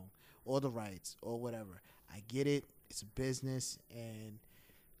done wrong, or the rights, or whatever. I get it. It's a business, and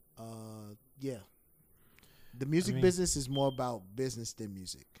yeah, the music business is more about business than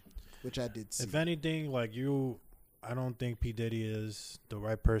music, which I did see. If anything, like I don't think P Diddy is the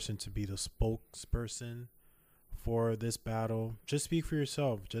right person to be the spokesperson for this battle. Just speak for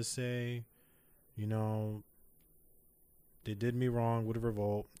yourself. Just say, they did me wrong with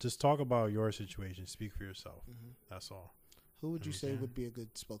Revolt. Just talk about your situation. Speak for yourself. That's all. Who would you say Okay. would be a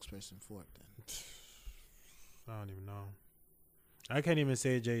good spokesperson for it then? I don't even know. I can't even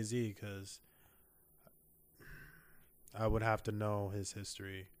say Jay-Z because I would have to know his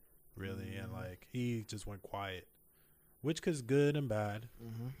history, really. And, like, he just went quiet, which is good and bad.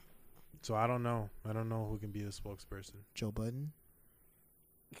 Mm-hmm. So I don't know. I don't know who can be the spokesperson. Joe Budden.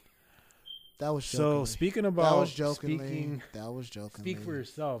 That was So jokingly. speaking about that was jokingly. speaking, That was jokingly. speak for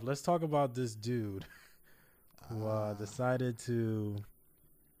yourself. Let's talk about this dude who decided to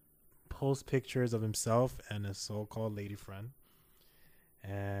post pictures of himself and his so-called lady friend,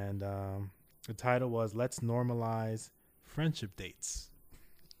 and the title was "Let's Normalize Friendship Dates."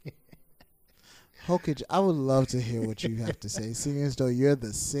 Hokage, I would love to hear what you have to say, seeing as though you're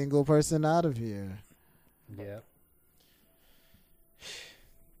the single person out of here. Yeah.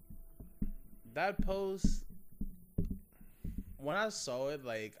 That post, when I saw it,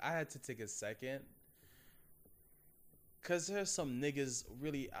 like, I had to take a second. Because there's some niggas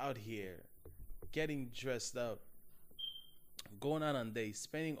really out here getting dressed up, going out on dates,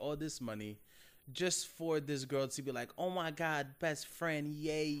 spending all this money just for this girl to be like, oh my God, best friend,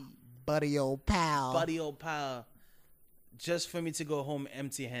 yay. Buddy old pal. Buddy old pal. Just for me to go home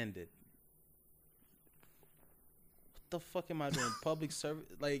empty-handed. What the fuck am I doing? Public service?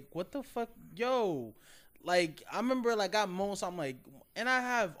 Like, what the fuck? Yo. Like, I remember, like, at most, I'm like, and I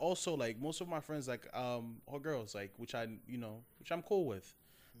have also, like, most of my friends, like, or girls, like, which I'm cool with.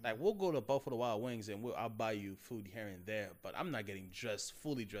 Like, we'll go to Buffalo Wild Wings and I'll buy you food here and there, but I'm not getting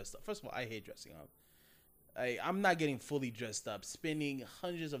fully dressed up. First of all, I hate dressing up. I'm not getting fully dressed up, spending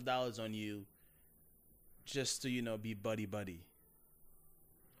hundreds of dollars on you just to, be buddy.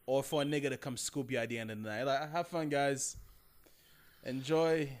 Or for a nigga to come scoop you at the end of the night. Like, have fun, guys.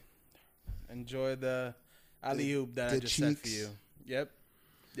 Enjoy the alley-oop that I just set for you. Yep.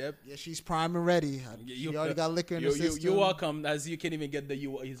 Yeah, she's prime and ready. She already got liquor in the system. You're welcome, as you can't even get he's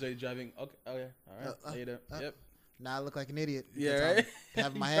already driving. Okay, all right, later. Yep. Now I look like an idiot. Yeah, right? I'm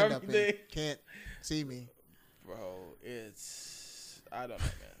having my hand up and can't see me. Bro, I don't know, man.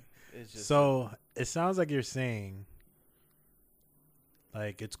 It's just So it sounds like you're saying,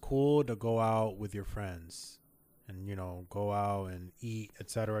 like, it's cool to go out with your friends and, go out and eat,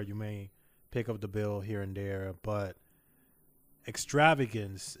 etc. You may pick up the bill here and there, but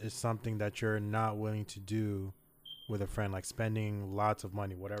extravagance is something that you're not willing to do with a friend, like spending lots of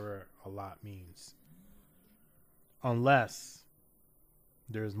money, whatever a lot means, unless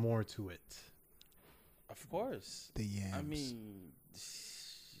there's more to it. Of course. The yams. I mean,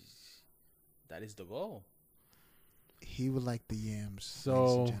 that is the goal. He would like the yams, So,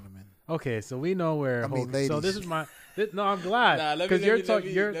 ladies and gentlemen. Okay, so we know where. ladies. So this is my. No, I'm glad because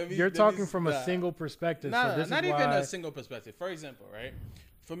you're talking from a single perspective. Nah, so this not is even why, a single perspective. For example, right?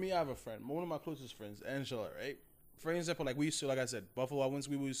 For me, I have a friend, one of my closest friends, Angela, right? For example, like we used to, like I said, Buffalo Wild Wings,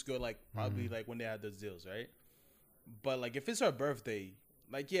 we used to go like probably like when they had those deals, right? But like if it's her birthday,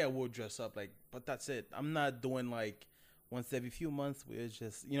 like yeah, we'll dress up, like, but that's it. I'm not doing like once every few months. We're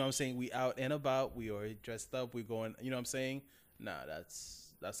just, what I'm saying, we out and about. We already dressed up. We going, what I'm saying? Nah,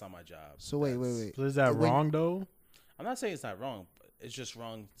 that's not my job. So wait. So is that wrong though? I'm not saying it's not wrong, but it's just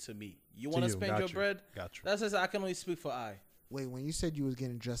wrong to me. You want to spend your bread? Gotcha. That's just, I can only speak for I. Wait, when you said you was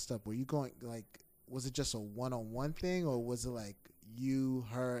getting dressed up, were you going, like, was it just a one-on-one thing, or was it like you,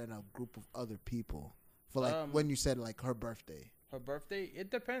 her, and a group of other people? For like when you said like her birthday. Her birthday,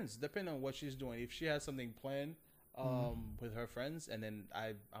 it depends. Depending on what she's doing. If she has something planned with her friends, and then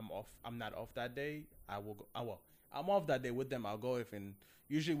I'm not off that day, I will go. I'm off that day with them. I'll go and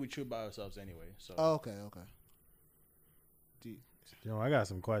usually we shoot by ourselves anyway. So. Oh, okay. I got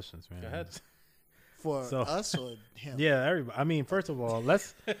some questions, man. Go ahead. For us or him? Yeah, everybody. I mean, first of all,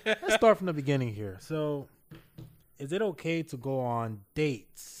 let's start from the beginning here. So, is it okay to go on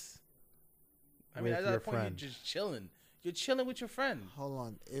dates? I mean, at that point, friend? you're just chilling. You're chilling with your friend. Hold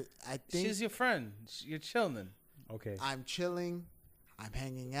on. I think she's your friend. You're chilling. Okay. I'm chilling. I'm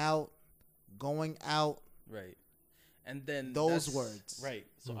hanging out. Going out. Right. And then those words. Right.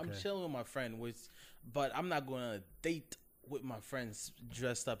 So I'm chilling with my friend, but I'm not going on a date with my friends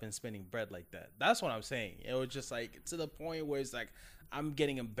dressed up and spending bread like that. That's what I'm saying. It was just like to the point where it's like I'm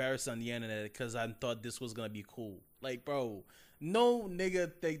getting embarrassed on the internet because I thought this was gonna be cool. Like, bro, no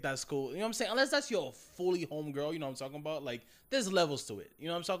nigga think that's cool. You know what I'm saying? Unless that's your fully home girl. You know what I'm talking about? Like, there's levels to it. You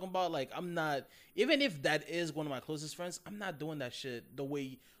know what I'm talking about? Like, I'm not, even if that is one of my closest friends, I'm not doing that shit the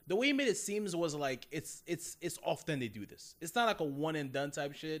way he made it seems was like it's often they do this. It's not like a one and done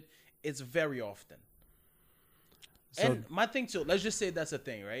type shit. It's very often. So, and my thing too, let's just say that's a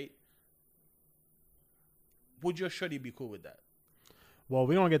thing, right? Would your shorty be cool with that? Well,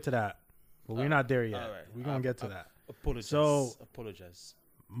 we're going to get to that. But we're not there yet. All right. We're going to get to that. Apologize.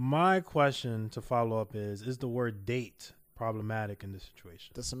 My question to follow up is the word date problematic in this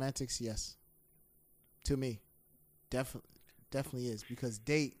situation? The semantics, yes. To me. Definitely is. Because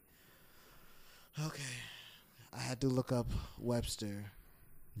date, okay. I had to look up Webster.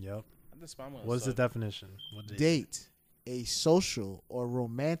 Yep. What's the definition? Date, a social or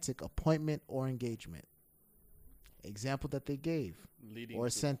romantic appointment or engagement. Example that they gave. Or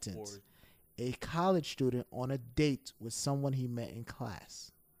a sentence. A college student on a date with someone he met in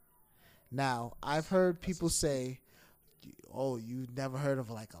class. Now, I've heard people say, "Oh, you never heard of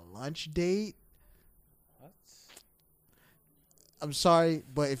like a lunch date?" What? I'm sorry,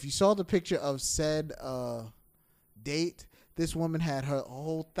 but if you saw the picture of said date, this woman had her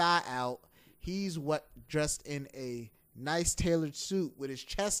whole thigh out. He's dressed in a nice tailored suit with his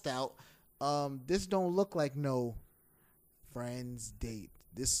chest out. This don't look like no friends date.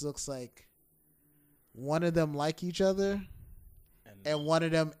 This looks like one of them like each other, and one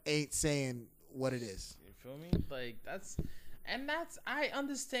of them ain't saying what it is. You feel me? Like that's I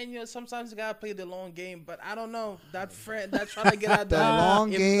understand. Sometimes you gotta play the long game, but I don't know that friend that trying to get out The long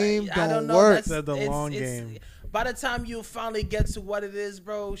game don't work. Said the long game. By the time you finally get to what it is,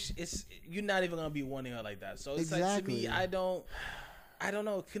 bro, you're not even gonna be wanting her like that. So it's like to me, I don't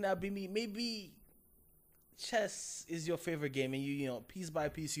know. Could that be me? Maybe chess is your favorite game, and you know, piece by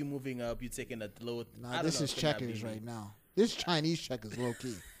piece, you moving up, you taking a low. Nah, this is checkers right now. This Chinese checkers, low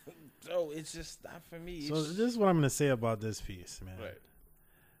key. So it's just not for me. So this is what I'm gonna say about this piece, man. Right.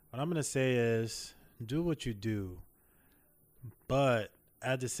 What I'm gonna say is, do what you do, but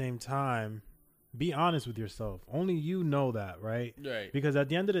at the same time, be honest with yourself. Only you know that, right? Right. Because at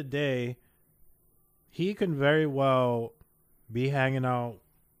the end of the day, he can very well be hanging out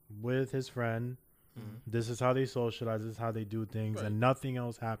with his friend. Mm-hmm. This is how they socialize. This is how they do things, right. And nothing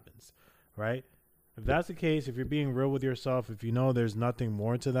else happens, right? If that's the case, if you're being real with yourself, if you know there's nothing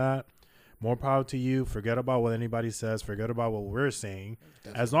more to that, more power to you. Forget about what anybody says. Forget about what we're saying.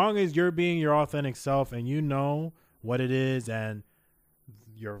 Definitely. As long as you're being your authentic self and you know what it is and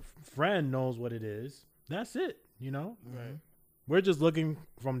your friend knows what it is, that's it, you know? Right. We're just looking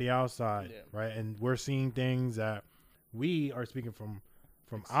from the outside, right? And we're seeing things that we are speaking from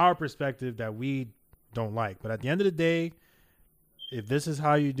our perspective that we don't like. But at the end of the day, if this is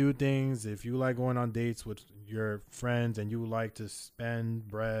how you do things, if you like going on dates with your friends and you like to spend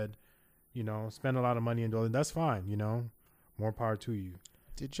bread, you know, spend a lot of money and all that, that's fine, you know? More power to you.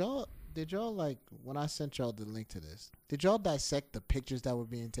 Did y'all like, when I sent y'all the link to this, did y'all dissect the pictures that were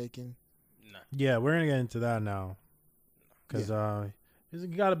being taken? No. Yeah, we're going to get into that now. Because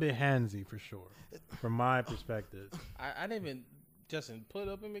it got a bit handsy for sure, from my perspective. I didn't even, Justin, put it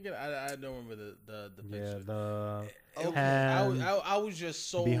up and again. I don't remember the picture. Yeah, I was just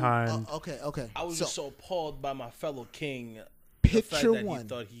so behind. Okay. I was just so appalled by my fellow king. Picture the fact that one. He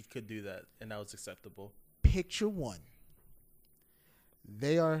thought he could do that, and that was acceptable. Picture one.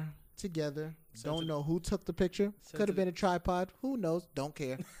 They are together. Don't know who took the picture. Could have been a tripod. Who knows? Don't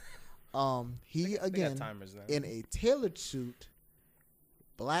care. He again in a tailored suit,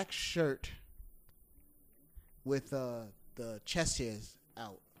 black shirt with the chest hairs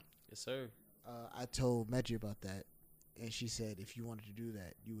out. Yes, sir. I told Medji about that, and she said if you wanted to do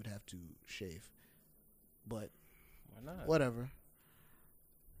that, you would have to shave. But why not? Whatever.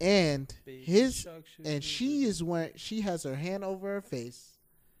 And she is wearing. She has her hand over her face,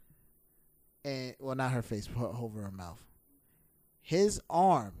 and not her face, over her mouth. His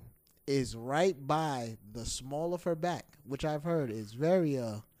arm is right by the small of her back, which I've heard is very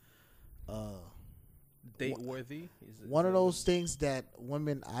date worthy. One of those things that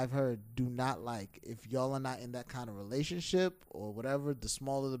women I've heard do not like. If y'all are not in that kind of relationship or whatever, the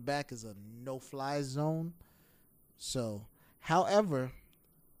small of the back is a no-fly zone. So, however,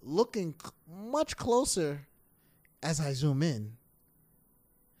 looking much closer as I zoom in,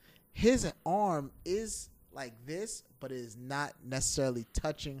 his arm is like this, but it is not necessarily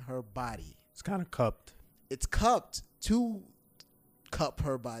touching her body. It's kind of cupped. It's cupped to cup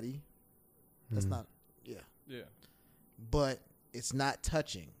her body. That's not, yeah. But it's not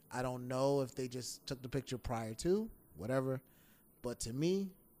touching. I don't know if they just took the picture prior to, whatever. But to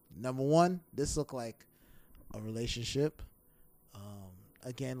me, number one, this looked like a relationship.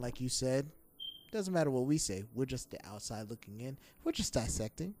 Again, like you said, doesn't matter what we say. We're just the outside looking in. We're just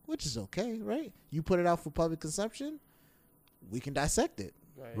dissecting, which is okay, right? You put it out for public consumption, we can dissect it.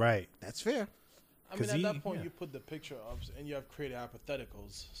 Right. That's fair. I mean, at that point, you put the picture up and you have created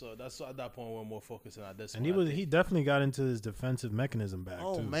hypotheticals. So that's at that point we're more focusing on this. And he definitely got into his defensive mechanism back.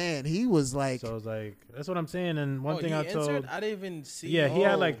 Oh too. Man, he was like. So I was like, that's what I'm saying. And one thing I didn't even see. Yeah, he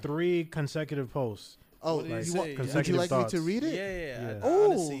had like 3 consecutive posts. Oh, would you like thoughts. me to read it? Yeah. I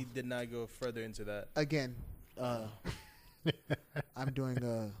honestly did not go further into that. Again, I'm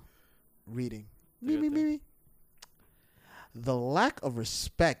doing reading. Me. The lack of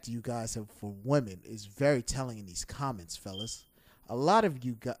respect you guys have for women is very telling in these comments, fellas. A lot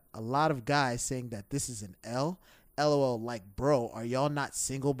of guys saying that this is an L. LOL, like, bro, are y'all not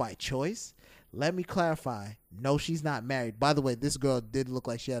single by choice? Let me clarify. No, she's not married. By the way, this girl did look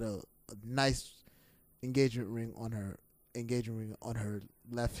like she had a nice engagement ring on her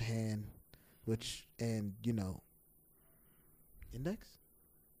left hand, which and index,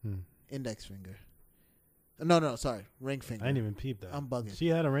 index finger. No, sorry, ring finger. I didn't even peep that. I'm bugging. She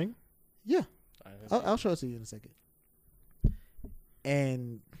had a ring? Yeah, I'll show it to you in a second.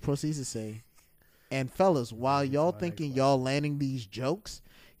 And proceeds to say, and fellas, while y'all thinking y'all landing these jokes,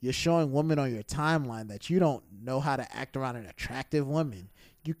 you're showing women on your timeline that you don't know how to act around an attractive woman.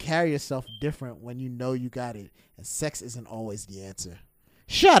 You carry yourself different when you know you got it, and sex isn't always the answer.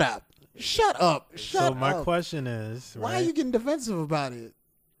 Shut up. Shut up. Shut up. So my question is, why right? are you getting defensive about it?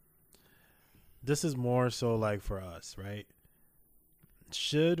 This is more so like for us, right?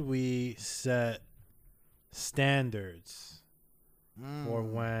 Should we set standards for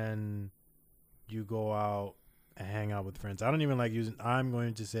when you go out and hang out with friends? I don't even like using, I'm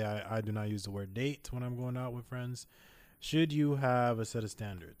going to say I do not use the word date when I'm going out with friends. Should you have a set of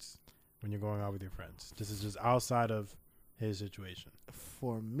standards when you're going out with your friends? This is just outside of his situation.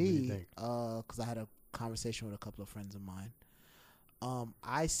 For me, because I had a conversation with a couple of friends of mine,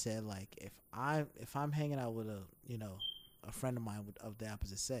 I said, like, if I'm hanging out with a friend of mine of the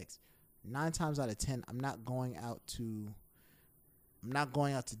opposite sex, 9 times out of 10, I'm not going out to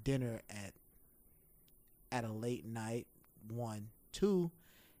dinner at a late night. 1, 2,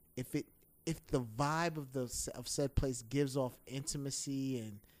 if the vibe of said place gives off intimacy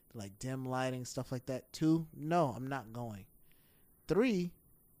and like dim lighting, stuff like that. 2, no, I'm not going. 3,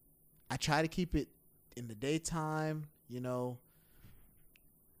 I try to keep it in the daytime,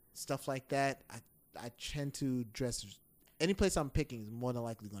 stuff like that. I tend to dress. Any place I'm picking is more than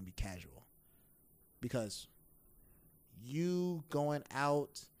likely going to be casual, because you going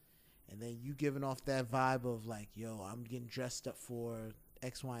out and then you giving off that vibe of like, yo, I'm getting dressed up for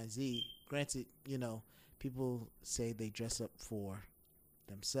X, Y, and Z. Granted, people say they dress up for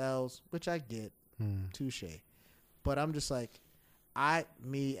themselves, which I get, touche. But I'm just like,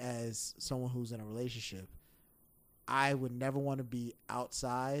 me as someone who's in a relationship, I would never want to be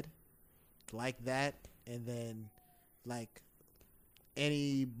outside like that, and then like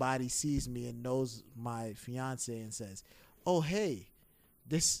anybody sees me and knows my fiance and says, "Oh, hey,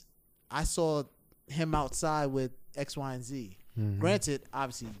 I saw him outside with X, Y, and Z." Granted,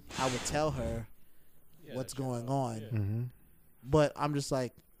 obviously, I would tell her what's going on, but I'm just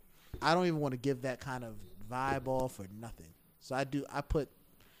like, I don't even want to give that kind of vibe off or nothing. So I put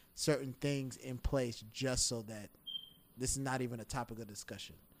certain things in place just so that this is not even a topic of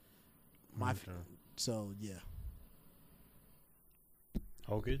discussion. So yeah.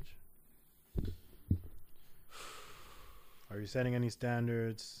 Hokage, are you setting any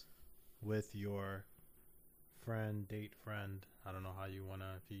standards with your date friend? I don't know how you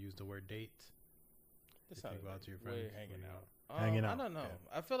wanna, if you use the word date. If you go out to your friends, hanging out. I don't know.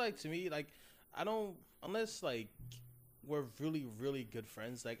 Yeah. I feel like, to me, like, I don't, unless like we're really, really good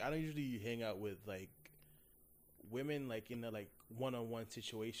friends. Like, I don't usually hang out with like women like in a like one-on-one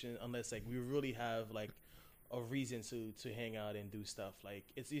situation unless like we really have like a reason to hang out and do stuff. Like,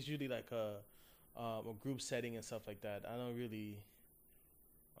 it's usually like a group setting and stuff like that. I don't really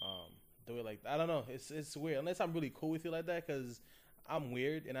do it like, I don't know. It's weird unless I'm really cool with you like that, because I'm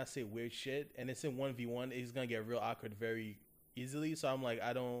weird and I say weird shit, and it's in 1v1. It's gonna get real awkward very easily. So I'm like,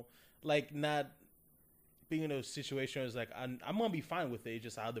 I don't like not being in those situations. Like, I'm gonna be fine with it. It's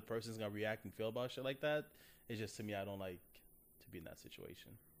just how the person's gonna react and feel about shit like that. It's just, to me, I don't like to be in that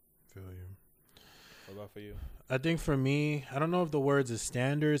situation. Feel you. What about for you? I think for me, I don't know if the words is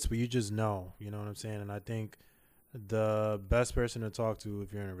standards, but you just know. You know what I'm saying? And I think the best person to talk to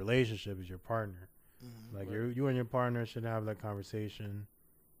if you're in a relationship is your partner. Like, right. You and your partner should have that conversation.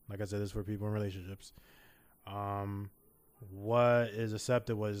 Like I said, this is for people in relationships. What is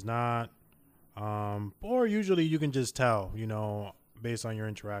accepted, what is not. Or usually you can just tell, based on your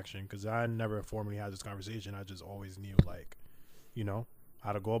interaction. Because I never formally had this conversation. I just always knew, like,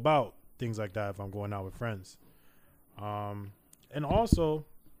 how to go about things like that if I'm going out with friends. And also,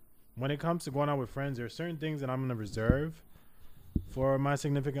 when it comes to going out with friends, there are certain things that I'm going to reserve for my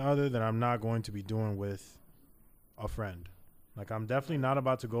significant other that I'm not going to be doing with a friend. Like, I'm definitely not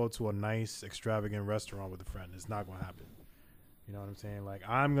about to go to a nice, extravagant restaurant with a friend. It's not going to happen. You know what I'm saying? Like,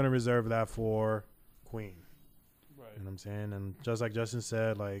 I'm going to reserve that for Queen. Right. You know what I'm saying? And just like Justin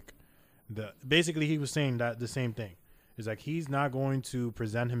said, like, basically he was saying that the same thing. It's like, he's not going to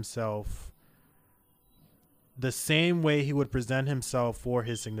present himself the same way he would present himself for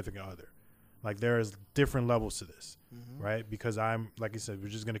his significant other. Like, there is different levels to this, right? Because I'm, like I said, we're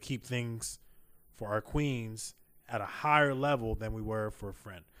just going to keep things for our queens at a higher level than we were for a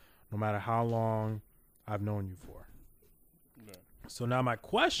friend, no matter how long I've known you for. Yeah. So now my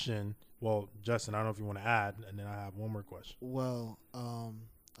question, well, Justin, I don't know if you want to add, and then I have one more question. Well,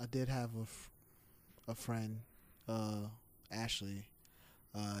 I did have a friend, Ashley.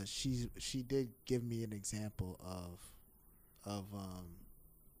 She did give me an example of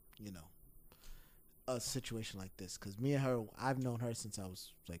you know, a situation like this, because me and her, I've known her since I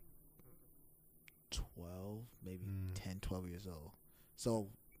was like 12, maybe 10, 12 years old. So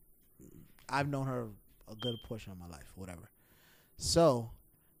I've known her a good portion of my life, whatever. So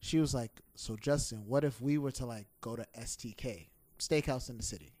she was like, so Justin, what if we were to like go to STK, steakhouse in the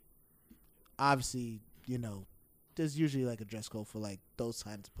city? Obviously, you know, there's usually like a dress code for like those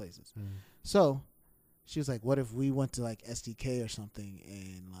kinds of places. So she was like, what if we went to like STK or something,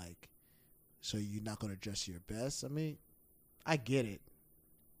 and like, so you're not going to dress your best? I mean, I get it.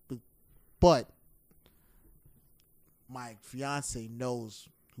 But my fiance knows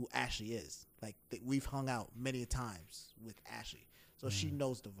who Ashley is. Like, we've hung out many times with Ashley. So she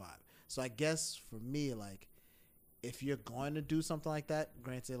knows the vibe. So I guess for me, like, if you're going to do something like that,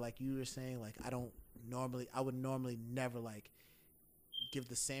 granted, like you were saying, like, I would normally never, like, give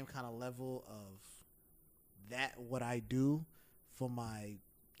the same kind of level of that, what I do for my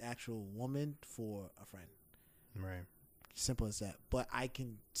actual woman, for a friend. Right. Simple as that. But I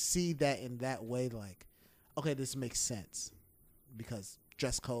can see that in that way, like, okay, this makes sense because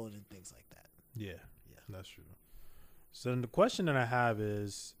dress code and things like that. Yeah, that's true. So then the question that I have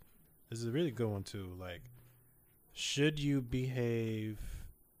is, this is a really good one too. Like, should you behave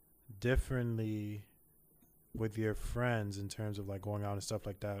differently with your friends in terms of like going out and stuff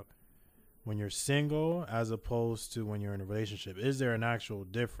like that when you're single as opposed to when you're in a relationship? Is there an actual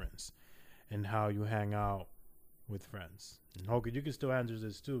difference in how you hang out with friends? And Hoka, you can still answer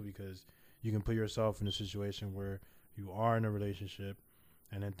this too, because you can put yourself in a situation where you are in a relationship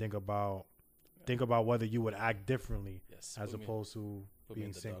and then think about whether you would act differently as opposed to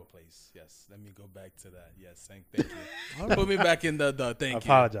being single. Place. Yes, let me go back to that. Yes, thank you. Put me back in the thank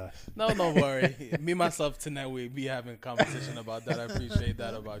you. Apologize. No, don't worry. Me, myself, tonight we be having a conversation about that. I appreciate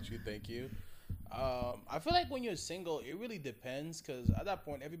that about you. Thank you. I feel like when you're single, it really depends, because at that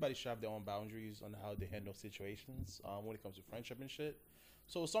point, everybody should have their own boundaries on how they handle situations when it comes to friendship and shit.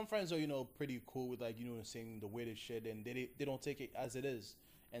 So some friends are, pretty cool with, like, saying the weirdest shit, and they don't take it as it is.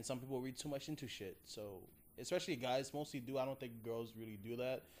 And some people read too much into shit. So especially guys mostly do. I don't think girls really do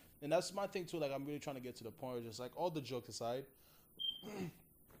that. And that's my thing too. Like, I'm really trying to get to the point where, just like, all the jokes aside,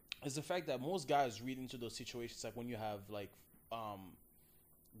 is the fact that most guys read into those situations, like when you have like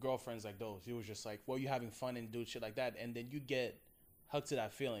girlfriends like those. It was just like, well, you're having fun and do shit like that, and then you get hooked to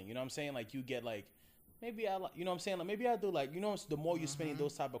that feeling. You know what I'm saying? Like, you get like, maybe I like, you know what I'm saying? Like, maybe I do, like, the more you spending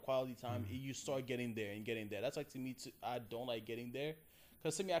those type of quality time, you start getting there and getting there. That's like, to me, I don't like getting there.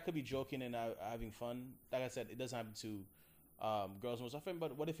 Because to me, I could be joking and having fun. Like I said, it doesn't happen to girls most often,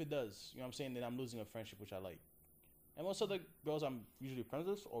 but what if it does? You know what I'm saying? Then I'm losing a friendship, which I like. And most of the girls I'm usually friends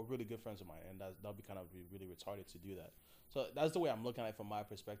with are really good friends of mine, and that'll be kind of really retarded to do that. So that's the way I'm looking at it from my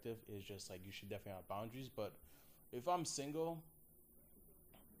perspective. Is just like, you should definitely have boundaries. But if I'm single,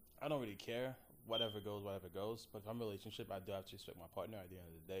 I don't really care. Whatever goes. But if I'm in a relationship, I do have to respect my partner at the end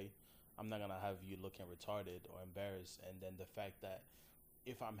of the day. I'm not going to have you looking retarded or embarrassed. And then the fact that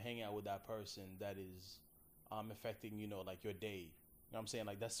if I'm hanging out with that person, that is affecting, like, your day. You know what I'm saying?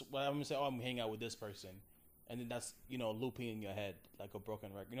 Like, that's what I'm going to say. Oh, I'm hanging out with this person. And then that's, looping in your head like a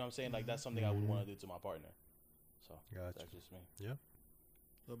broken record. You know what I'm saying? Like, that's something I would want to do to my partner. So gotcha. That's just me. Yeah.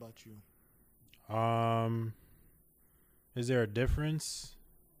 What about you? Is there a difference?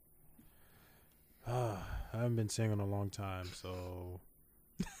 I haven't been single in a long time, so.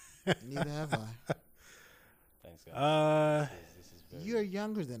 Neither have I. Thanks, guys. This is very, You're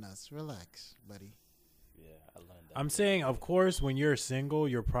younger than us. Relax, buddy. yeah, I learned that. I'm saying, of course, when you're single,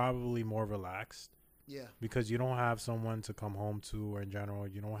 you're probably more relaxed. Yeah. Because you don't have someone to come home to, or in general,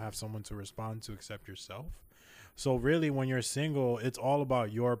 you don't have someone to respond to except yourself. So really, when you're single, it's all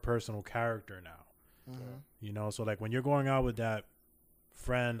about your personal character now. So like when you're going out with that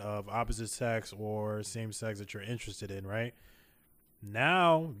friend of opposite sex or same sex that you're interested in, right?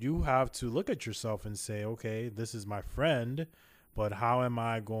 Now you have to look at yourself and say, okay, this is my friend, but how am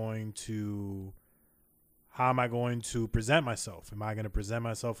I going to present myself? Am I going to present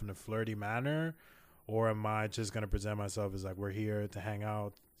myself in a flirty manner? Or am I just going to present myself as like, we're here to hang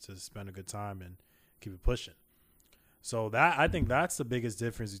out, to spend a good time and keep it pushing? So I think that's the biggest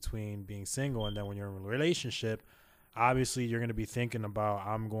difference between being single and then when you're in a relationship. Obviously, you're going to be thinking about,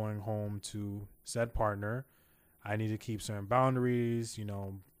 I'm going home to said partner. I need to keep certain boundaries,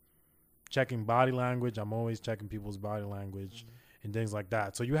 checking body language. I'm always checking people's body language and things like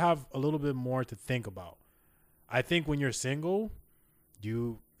that. So you have a little bit more to think about. I think when you're single,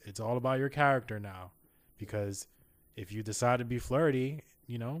 it's all about your character now, because if you decide to be flirty,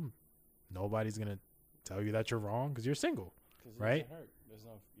 you know, nobody's gonna tell you that you're wrong because you're single, 'Cause it right? doesn't hurt. There's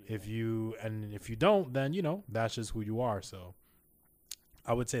no, If you don't, then you know that's just who you are. So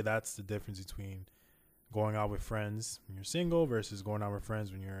I would say that's the difference between going out with friends when you're single versus going out with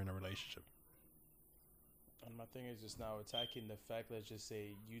friends when you're in a relationship. And my thing is just now attacking the fact. Let's just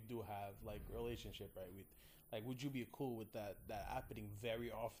say you do have like a relationship, right? With like, would you be cool with that happening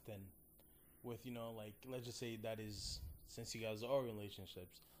very often? With like let's just say that is since you guys are in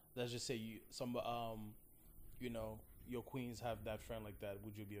relationships. Let's just say your queens have that friend like that.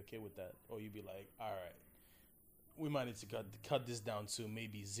 Would you be okay with that, or you'd be like, all right, we might need to cut this down to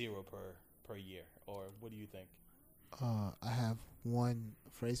maybe 0 per year, or what do you think? I have one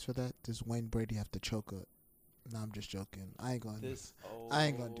phrase for that. Does Wayne Brady have to choke a? No, I'm just joking. I ain't gonna do this,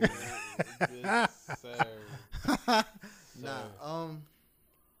 sir. Nah.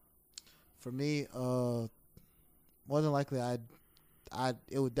 For me, more than likely,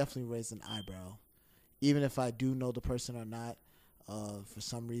 it would definitely raise an eyebrow, even if I do know the person or not. For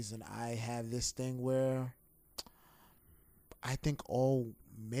some reason, I have this thing where I think all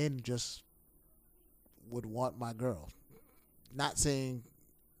men just would want my girl. Not saying,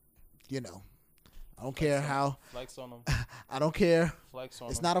 I don't care how. Flex on them. I don't care. Flex on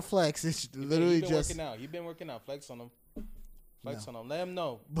them. It's not a flex. It's literally just. You've been working out. Flex on them. Flex on them. Let them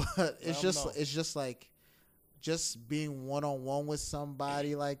know. But it's just like, just being one-on-one with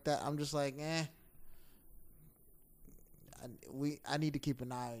somebody like that. I'm just like, I need to keep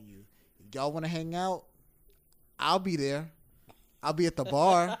an eye on you. If y'all want to hang out, I'll be there. I'll be at the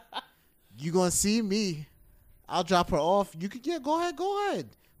bar. You gonna see me. I'll drop her off. You could go ahead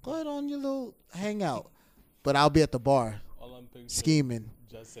on your little hangout. But I'll be at the bar scheming.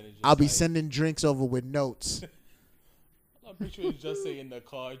 I'll be sending drinks over with notes. I'm pretty sure it's just say in the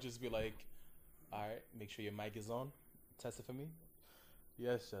car, just be like, all right, make sure your mic is on. Test it for me.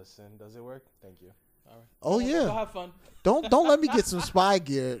 Yes, Justin. Does it work? Thank you. All right. Oh, yeah. Go have fun. Don't let me get some spy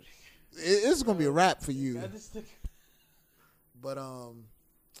gear. It's gonna be a wrap for you. But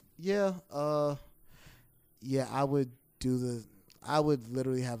yeah, I would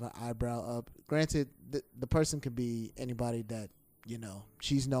literally have an eyebrow up. Granted, the person could be anybody that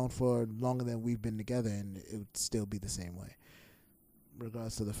she's known for longer than we've been together, and it would still be the same way,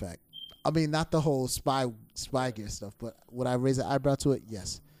 regardless of the fact. I mean, not the whole spy gear stuff, but would I raise an eyebrow to it?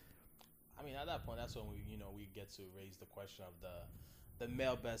 Yes. I mean, at that point, that's when we get to raise the question of the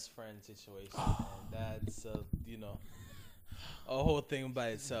male best friend situation, and that's a whole thing by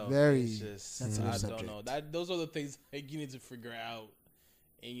itself. Very it's just, sensitive I subject. don't know. Those are the things you need to figure out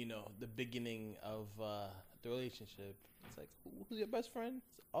in the beginning of the relationship. It's like, who's your best friend?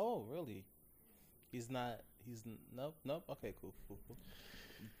 Oh, really? Nope. Okay, cool.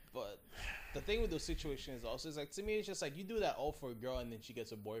 But the thing with those situations also is like, to me, it's just like you do that all for a girl, and then she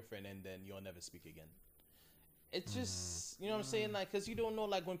gets a boyfriend, and then you'll never speak again. It's just, what I'm saying? Like, because you don't know,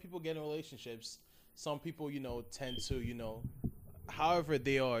 like, when people get in relationships, some people, tend to, however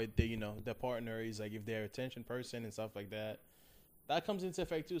they are, their partner is like, if they're a attention person and stuff like that, that comes into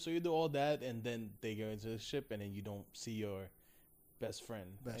effect too. So you do all that, and then they go into the ship, and then you don't see your best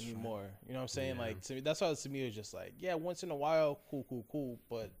friend anymore. You know what I'm saying? Yeah. Like, to me, that's why to me it's just like, yeah, once in a while, cool,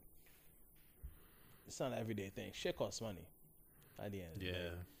 but it's not an everyday thing. Shit costs money at the end of the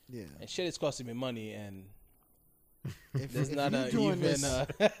day. Yeah. And shit is costing me money, and If there's if not you're a doing even this-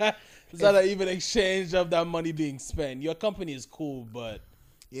 there's not an even exchange of that money being spent. Your company is cool, but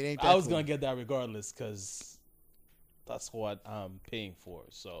it ain't that I was cool. gonna get that regardless because that's what I'm paying for.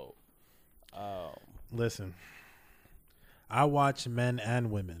 So, Listen, I watch men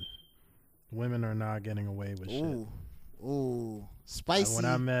and women. Women are not getting away with shit. Ooh, spicy. When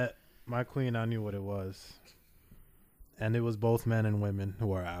I met my queen, I knew what it was. And it was both men and women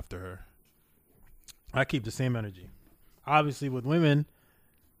who are after her. I keep the same energy. Obviously, with women,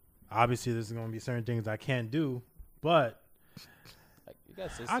 there's going to be certain things I can't do, but you got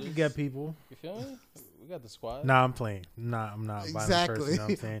sisters. I could get people. You feel me? We got the squad. Nah, I'm playing. Nah, I'm not. Exactly. Person, you know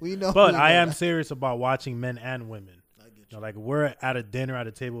what I'm saying? We know. But we I know am that. serious about watching men and women. I get you. Like, we're at a dinner at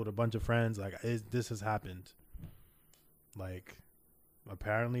a table with a bunch of friends. Like, this has happened. Like,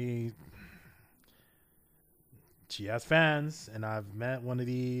 apparently, she has fans, and I've met one of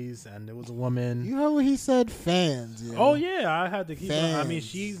these, and it was a woman. You heard what he said? Fans. Yeah. Oh yeah, I had to keep. I mean, Fans.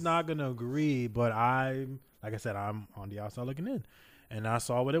 she's not gonna agree, but like I said, I'm on the outside looking in, and I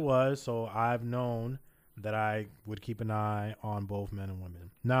saw what it was, so I've known that I would keep an eye on both men and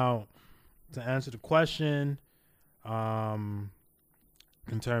women. Now, to answer the question, in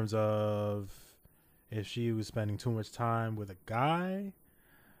terms of if she was spending too much time with a guy,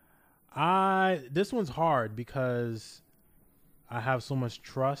 this one's hard because I have so much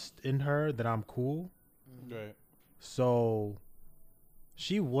trust in her that I'm cool. Right. So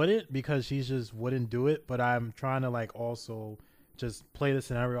she wouldn't, because she just wouldn't do it. But I'm trying to like also just play the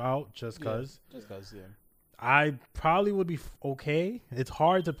scenario out just because. Just cause, yeah. I probably would be okay. It's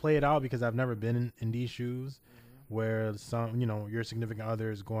hard to play it out because I've never been in these shoes where your significant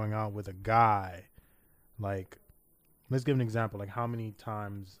other is going out with a guy. Like, let's give an example. Like, how many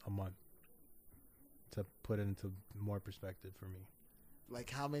times a month, to put it into more perspective for me? Like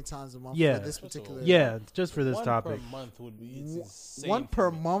how many times a month Yeah. for this particular? Yeah, just for this one topic. per month would be insane One for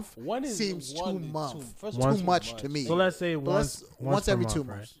per me. month One is seems one, too much. first Once- Too too much to me. So let's say But once per every month, 2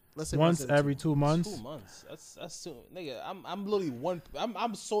 right? months. Let's say Once every 2 months. 2 months. That's too, nigga. I'm literally one.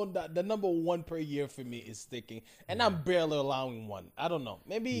 I'm so that the number one per year for me is sticking, and I'm barely allowing one. I don't know.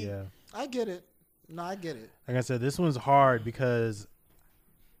 Maybe. Yeah. I get it. No, I get it. Like I said, this one's hard because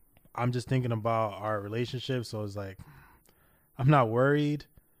I'm just thinking about our relationship. So it's like, I'm not worried,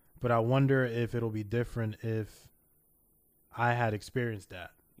 but I wonder if it'll be different if I had experienced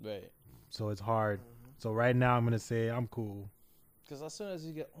that. Right. So it's hard. So right now I'm going to say I'm cool. Because as soon as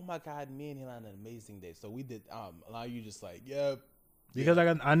you get, oh my God, me and him had an amazing day. So we did. Now you just like, yeah. Because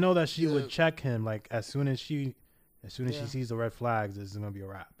I know that she Yeah. would check him like as soon as she Yeah. sees the red flags, it's going to be a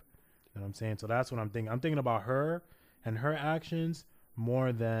wrap. You know what I'm saying? So that's what I'm thinking. I'm thinking about her and her actions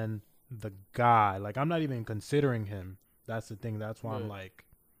more than the guy. Like, I'm not even considering him. That's the thing. That's why I'm Right. like,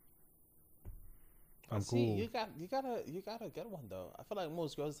 I'm See, cool. you gotta get one though. I feel like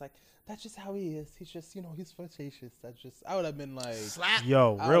most girls like that's just how he is. He's just he's flirtatious. That's just I would have been like, Slap.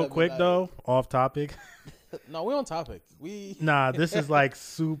 Yo, I real would've been quick like- though, off topic. no, we're on topic. We Nah, this is like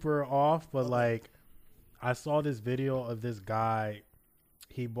super off, but like I saw this video of this guy.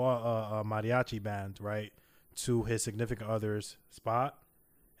 He bought a mariachi band, right, to his significant other's spot.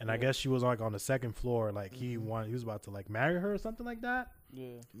 And I Yeah. guess she was like on the second floor, like he was about to like marry her or something like that.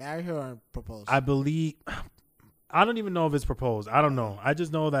 yeah. Marry her or propose? I believe I don't even know if it's proposed. I don't know. I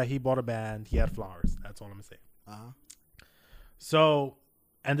just know that he bought a band, he had flowers. That's all I'm gonna say. Uh-huh. So,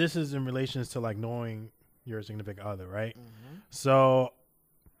 and this is in relations to like knowing your significant other, right? Mm-hmm. So,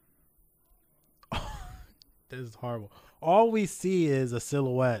 this is horrible. All we see is a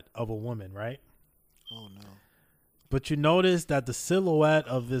silhouette of a woman, right? Oh no. But you notice that the silhouette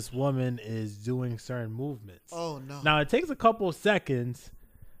of this woman is doing certain movements. Oh no. Now, it takes a couple of seconds,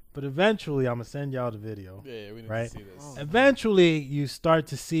 but eventually, I'm going to send y'all the video. Yeah, we need Right. to see this. Oh. Eventually, you start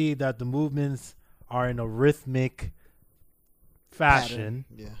to see that the movements are in a rhythmic fashion.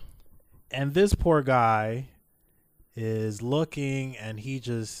 Pattern. Yeah. And this poor guy is looking, and he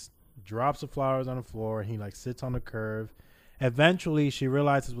just drops the flowers on the floor, and he like sits on the curve. Eventually, she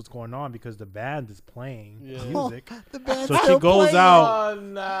realizes what's going on because the band is playing Yeah. music. The band's So she still goes playing. out Oh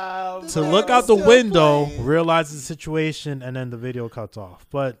no! to Man, look it's out the still window, playing. realizes the situation, and then the video cuts off.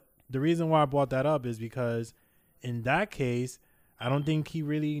 But the reason why I brought that up is because in that case, I don't think he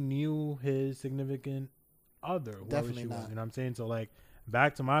really knew his significant other. whoever Definitely she was, not. you know what I'm saying? So, like,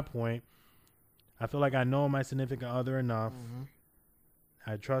 back to my point, I feel like I know my significant other enough. Mhm.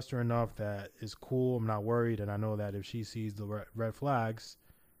 I trust her enough that it's cool. I'm not worried. And I know that if she sees the red flags,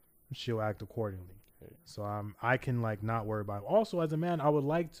 she'll act accordingly. Okay. So I can like not worry about it. Also, as a man, I would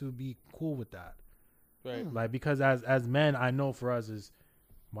like to be cool with that. Right. Like, because as men, I know for us is,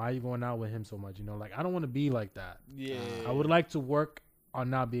 why are you going out with him so much? You know, like, I don't want to be like that. Yeah. I would like to work on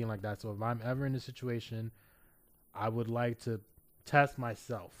not being like that. So if I'm ever in a situation, I would like to test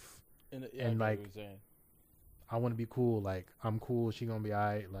myself. And and, I get like, what you're saying. I want to be cool. Like, I'm cool. She gonna be all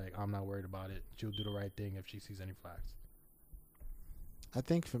right. Like, I'm not worried about it. She'll do the right thing if she sees any flags. I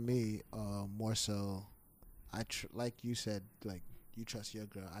think for me, more so, like you said, like you trust your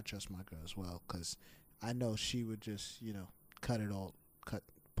girl, I trust my girl as well, because I know she would just, cut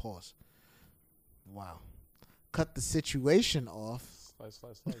pause. Wow. Cut the situation off.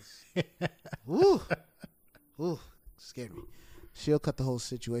 Slice. Ooh. Ooh. Scared me. She'll cut the whole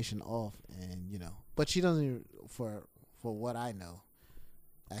situation off, and, but she doesn't even, for what I know,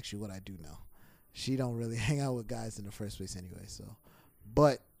 actually what I do know, she don't really hang out with guys in the first place anyway, so.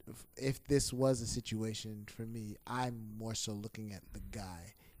 But if this was a situation for me, I'm more so looking at the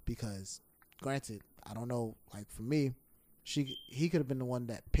guy, because granted, I don't know, like for me, he could have been the one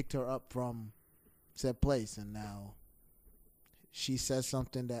that picked her up from said place, and now she says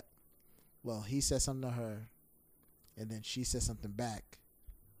something he said something to her, and then she said something back.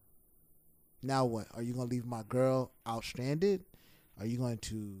 Now what? Are you gonna leave my girl out stranded? Are you going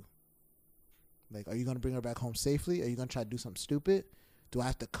to bring her back home safely? Are you gonna try to do something stupid? Do I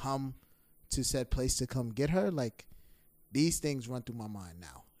have to come to said place to come get her? Like, these things run through my mind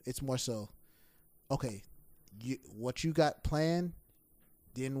now. It's more so, okay, what you got planned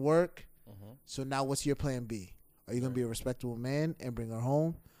didn't work. Mm-hmm. So now what's your plan B? Are you gonna be a respectable man and bring her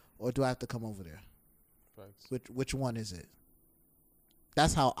home, or do I have to come over there? Facts. Which one is it?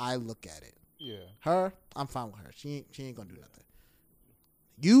 That's how I look at it. Yeah. Her, I'm fine with her. She ain't gonna do nothing.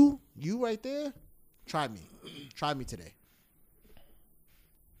 You right there, try me today.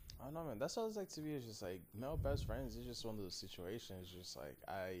 I don't know, man. That's what it's like to me. It's just like male best friends. It's just one of those situations. Just like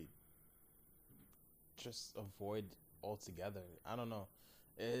I just avoid altogether. I don't know.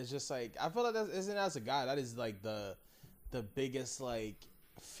 It's just like I feel like that isn't as a guy. That is like the biggest like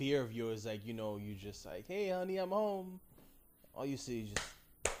fear of yours. Like you just like, hey, honey, I'm home. All you see is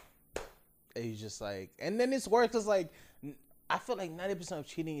just, and you just like, and then it's worse because like I feel like 90% of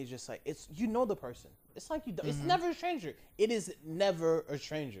cheating is just like it's the person. It's like you. It's never a stranger. It is never a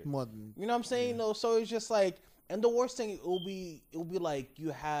stranger. More than, You know what I'm saying? No, so it's just like, and the worst thing it will be like you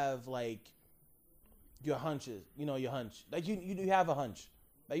have like your hunches, your hunch, like you have a hunch,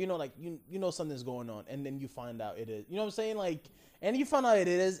 like like you know something's going on, and then you find out it is. You know what I'm saying? Like, and you find out it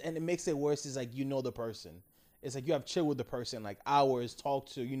is, and it makes it worse. Is like the person. It's like you have chill with the person, like hours, talk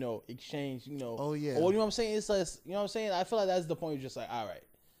to, exchange, Oh yeah. Or you know what I'm saying? It's like, you know what I'm saying? I feel like that's the point. You're just like, all right,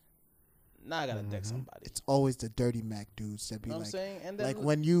 now I gotta deck somebody. It's always the dirty Mac dudes that be You know what I'm like, saying? And then like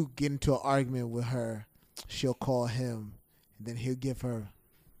when you get into an argument with her, she'll call him, and then he'll give her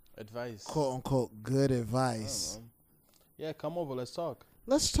advice, quote unquote good I advice. don't know. Yeah, come over, let's talk.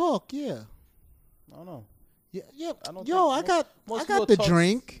 Let's talk. Yeah. I don't know. Yeah. I don't Yo, think I most got people the talk-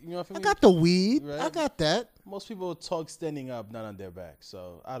 drink. You know what I I mean? got the weed. Right. I got that. Most people talk standing up, not on their back.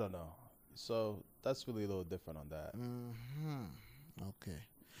 So I don't know. So that's really a little different on that. Okay.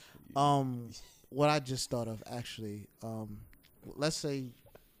 What I just thought of actually, let's say,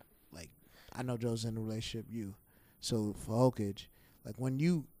 like, I know Joe's in a relationship. So for Hokage, like when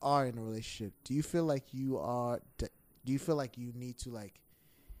you are in a relationship, do you feel like you need to like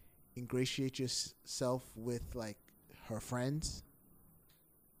ingratiate yourself with like her friends?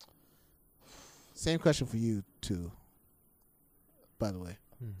 Same question for you too, by the way,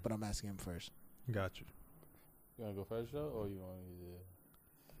 but I'm asking him first. Got you. You want to go first, Joe, or you want me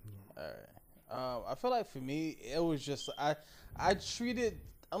to? All right. I feel like for me, it was just I treated,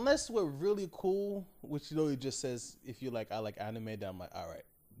 unless we're really cool, which it just says if you like I like anime, then I'm like, all right,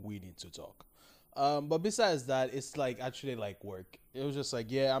 we need to talk. But besides that, it's like I treat it like work. It was just like,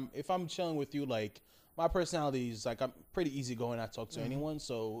 yeah, if I'm chilling with you, like my personality is like I'm pretty easygoing. I talk to anyone,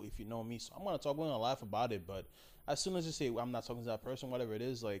 so if you know me, so I'm gonna talk. We're gonna laugh about it. But as soon as you say I'm not talking to that person, whatever it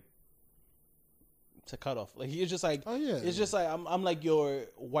is, like to cut off. Like it's just like, Oh yeah, it's just like I'm like your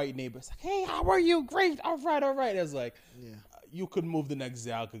white neighbor. It's like, hey, how are you? Great, all right. It's like yeah. you could move the next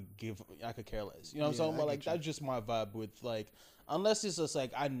day. I could care less. You know what I'm Yeah, saying? I But get like you. that's just my vibe with like, unless it's just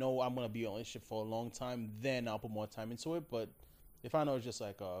like I know I'm gonna be on this shit for a long time, then I'll put more time into it. But if I know it's just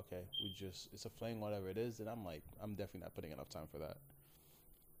like, oh, okay, it's a fling, whatever it is, then I'm like, I'm definitely not putting enough time for that.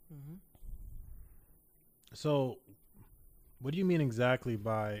 So, what do you mean exactly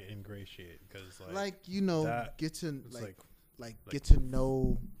by ingratiate? Because Like that- get to it's like get to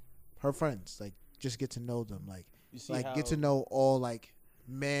know her friends. Like just get to know them. Like You see like how get to know all like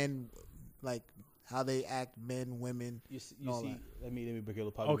men, like how they act, men, women. you all see. that. Let me break it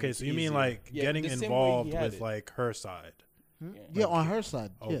apart. okay, so you mean like getting involved with like her side? Yeah, on her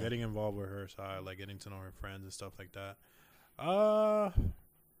side. Oh, yeah. getting involved with her side, like getting to know her friends and stuff like that.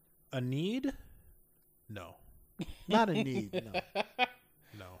 A need? No, Not a need. No.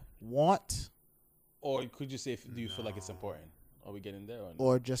 no. Want Or could you say, do you feel like it's important? Are we getting there or no?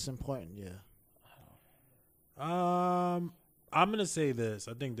 or just important? Yeah. I'm gonna say this.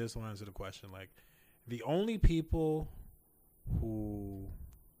 I think this will answer the question. Like, the only people who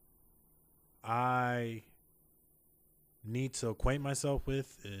I need to acquaint myself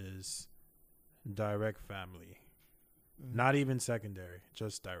with is direct family. Not even secondary,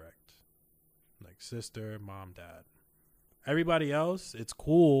 just direct. Like sister, mom, dad. Everybody else, it's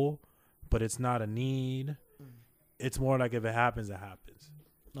cool, but it's not a need. It's more like if it happens, it happens.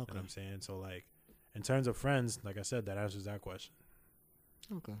 You know Okay. what I'm saying? So like in terms of friends, like I said, that answers that question.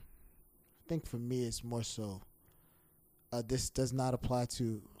 Okay. I think for me, it's more so. This does not apply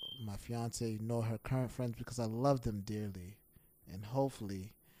to my fiance nor her current friends because I love them dearly, and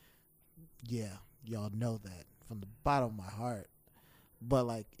hopefully, yeah, y'all know that from the bottom of my heart. But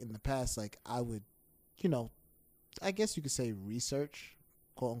like in the past, like I would, I guess you could say research,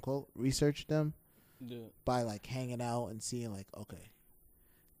 quote unquote, research them Yeah. by like hanging out and seeing like, okay,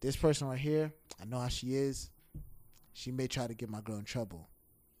 this person right here, I know how she is. She may try to get my girl in trouble.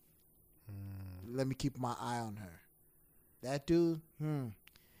 Let me keep my eye on her. That dude,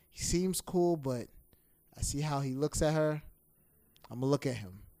 he seems cool, but I see how he looks at her. I'm gonna look at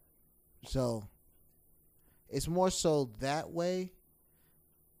him. So it's more so that way,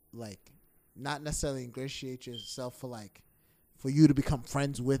 like not necessarily ingratiate yourself for you to become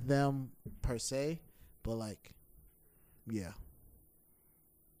friends with them per se, but like, yeah.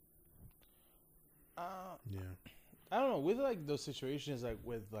 Yeah. I don't know, with like those situations, like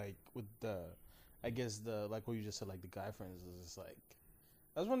with the, I guess the, like what you just said, like the guy friends, is just like,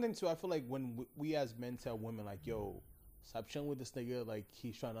 that's one thing too. I feel like when we as men tell women like, yo, stop chilling with this nigga, like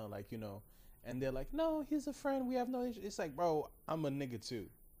he's trying to, like, you know, and they're like, no, he's a friend, we have no issue. It's like, bro, I'm a nigga too.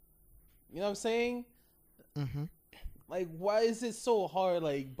 You know what I'm saying? Mm-hmm. Like, why is it so hard?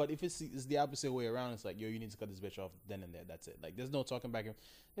 Like, but if it's the opposite way around, it's like, yo, you need to cut this bitch off then and there. That's it. Like, there's no talking back and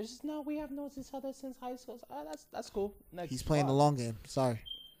there's just, no, we have known each other since high school. So, that's cool. Next, He's playing the long game. Sorry.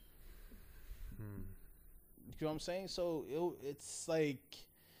 You know what I'm saying? So it's like,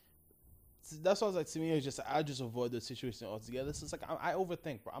 that's why I was like, to me, it's just, I just avoid the situation altogether. So it's like, I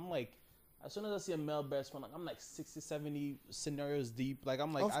overthink, bro. I'm like, as soon as I see a male best friend, like, I'm like 60, 70 scenarios deep. Like,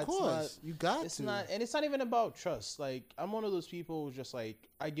 I'm like, Of course, you got it's to. not, and it's not even about trust. Like, I'm one of those people who's just like,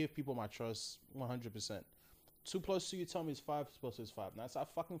 I give people my trust 100%. 2 plus 2, you tell me is 5, 2 plus 2 is 5. Now, if I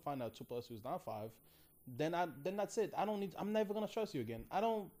fucking find out 2 plus 2 is not 5, then that's it. I'm never gonna trust you again. I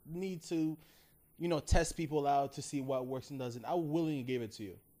don't need to, you know, test people out to see what works and doesn't. I willingly give it to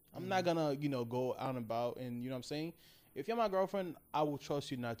you. I'm not gonna, you know, go out and about and, you know what I'm saying? If you're my girlfriend, I will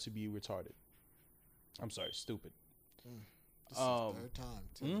trust you not to be retarded. I'm sorry, stupid. This is third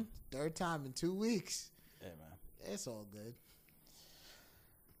time. Third time in 2 weeks. Yeah, man. It's all good.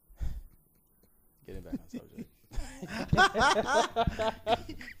 Getting back on subject.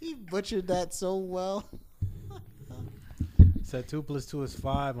 He butchered that so well. Said 2 plus 2 is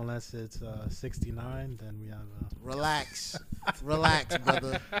 5 unless it's 69. Then we have. Relax, relax,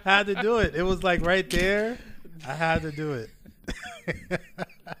 brother. I had to do it. It was like right there. I had to do it.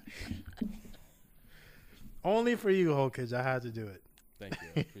 Only for you, Hokage. I had to do it. Thank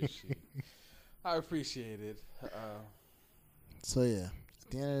you. I appreciate it. So yeah,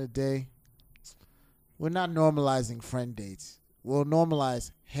 at the end of the day, we're not normalizing friend dates. We'll normalize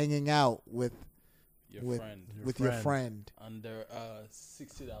hanging out with your friend under a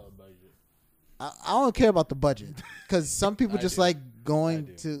 $60 budget. I don't care about the budget because some people just like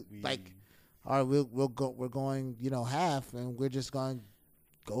going to like, all right, we're going, you know, half, and we're just going to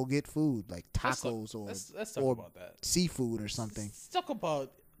go get food like tacos let's talk or about that. Seafood or something. Let's talk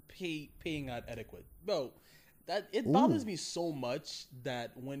about paying out adequate, bro. That it bothers me so much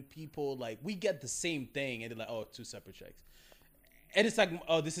that when people like, we get the same thing and they're like, oh, 2 separate checks, and it's like,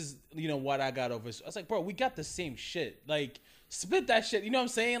 oh, this is, you know, what I got over. I was like, bro, we got the same shit. Like, split that shit. You know what I'm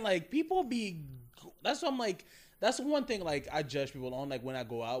saying? Like, people be. That's what I'm like. That's one thing. Like, I judge people on, like, when I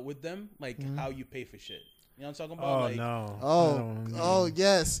go out with them, like how you pay for shit. You know what I'm talking about? Oh like, no. Oh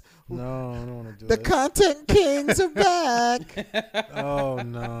yes. No, I don't want to do The it. content kings are back. Oh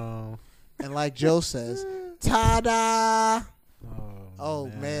no. And like Joe says, ta-da! Oh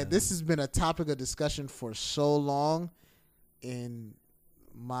man. man, this has been a topic of discussion for so long in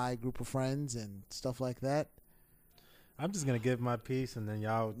my group of friends and stuff like that. I'm just gonna give my piece and then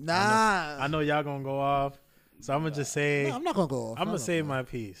y'all. Nah. I know y'all gonna go off, so I'm gonna just say. No, I'm not gonna go off. I'm gonna save my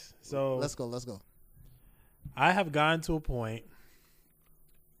piece. So let's go. I have gotten to a point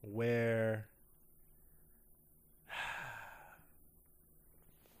where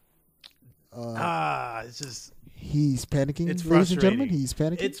it's just he's panicking. It's ladies and gentlemen, frustrating. he's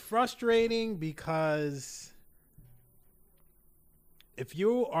panicking. It's frustrating because if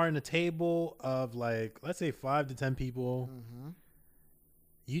you are in a table of like, let's say 5 to 10 people,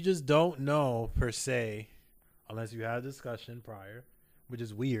 you just don't know per se, unless you had a discussion prior, which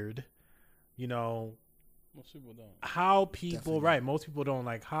is weird. You know, most people don't. how people, Definitely. right? Most people don't.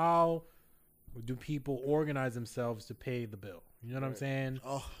 Like, how do people organize themselves to pay the bill? You know what I'm saying?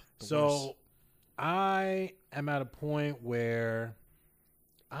 Oh, the So worst. I am at a point where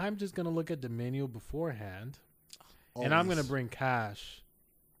I'm just going to look at the menu beforehand and I'm going to Always. bring cash.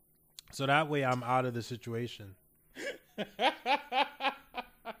 So that way I'm out of the situation.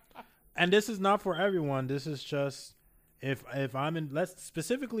 And this is not for everyone. This is just if I'm in,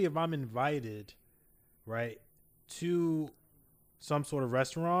 specifically if I'm invited, right, to some sort of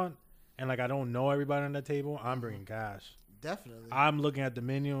restaurant and like I don't know everybody on the table, I'm bringing cash. Definitely. I'm looking at the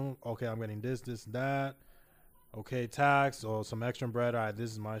menu. Okay, I'm getting this, that. Okay, tax or some extra bread. All right,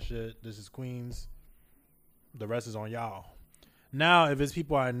 this is my shit. This is Queens. The rest is on y'all. Now, if it's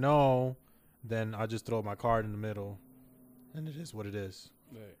people I know, then I just throw my card in the middle, and it is what it is.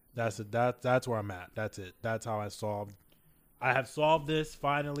 Right. That's it. That's where I'm at. That's it. That's how I have solved this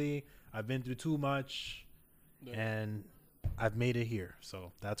finally. I've been through too much, Yeah. and I've made it here.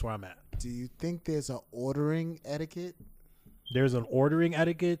 So that's where I'm at. Do you think there's an ordering etiquette? There's an ordering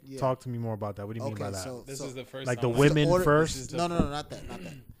etiquette. Yeah. Talk to me more about that. What do you mean by that? This is the first Like time the I- women order- first? this is the- No, not that.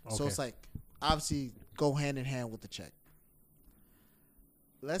 So Okay. it's like obviously go hand in hand with the check.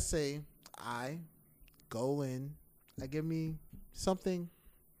 Let's say I go in, I give me something.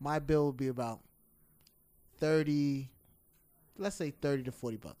 My bill will be about 30. Let's say $30 to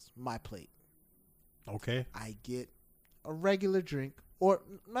 $40. My plate. Okay. I get a regular drink, or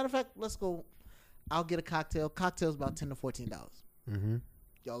matter of fact, let's go. I'll get a cocktail. Cocktail's about $10 to $14. Mm-hmm.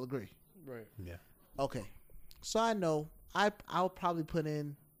 Y'all agree? Right. Yeah. Okay, so I know I'll probably put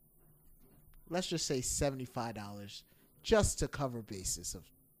in, let's just say $75 just to cover basis of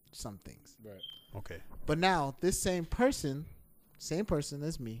some things. Right. Okay. But now this same person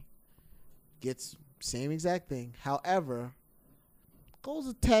as me, gets same exact thing. However, goes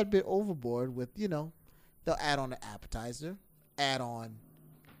a tad bit overboard with, they'll add on an appetizer, add on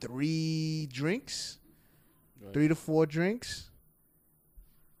 3 drinks, Right. 3 to 4 drinks.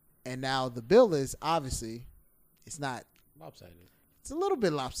 And now the bill is obviously, it's not, Lopsided. it's a little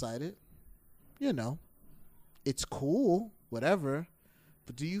bit lopsided. It's cool, whatever.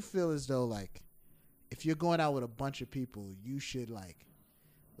 But do you feel as though, like, if you're going out with a bunch of people, you should like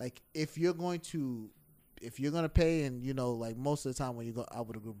if you're going to pay, and like most of the time when you go out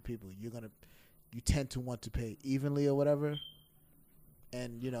with a group of people, you tend to want to pay evenly or whatever,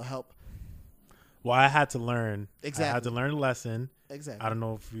 and help. Well, I had to learn. Exactly. I had to learn a lesson. Exactly. I don't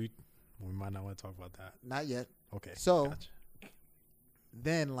know if we might not want to talk about that. Not yet. Okay. So gotcha.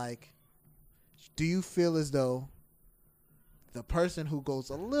 then, like, do you feel as though the person who goes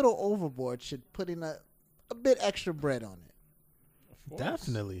a little overboard should put in a bit extra bread on it? Of course.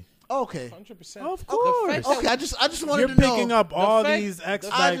 Definitely. Okay. 100%. Of The course. fact that- Okay, I just wanted You're to know. picking up all fact- these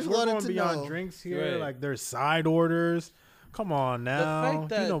extra. I Like, just we're wanted going to beyond know. drinks here. Right. Like, there's side orders. Come on The now. fact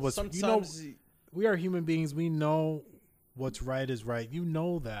that what's sometimes we are human beings. We know what's right is right. You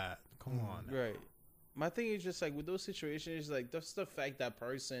know that. Come on. now. right. My thing is just like with those situations, like just the fact that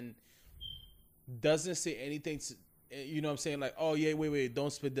person doesn't say anything to, you know what I'm saying? Like, oh yeah, wait,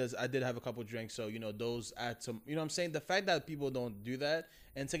 don't split this. I did have a couple drinks, so those add some, you know what I'm saying? The fact that people don't do that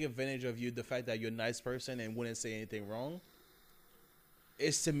and take advantage of you, the fact that you're a nice person and wouldn't say anything wrong,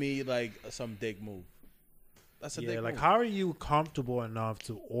 is to me like some dick move. That's a Yeah, dick like move. how are you comfortable enough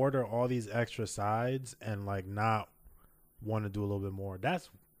to order all these extra sides and like not want to do a little bit more? That's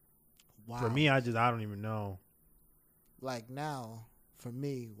Wow. for me. I don't even know. Like now, for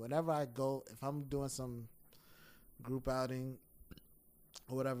me, whenever I go, if I'm doing some group outing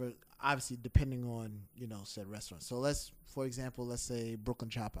or whatever, obviously depending on said restaurant. So for example, let's say Brooklyn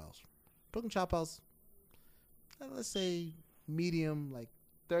Chop House. Brooklyn Chop House, let's say medium, like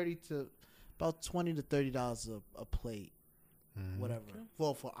about $20 to $30 a plate, Mhm. whatever.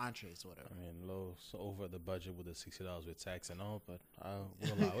 Well, for entrees, whatever. I mean, low so over the budget with the $60 with tax and all, but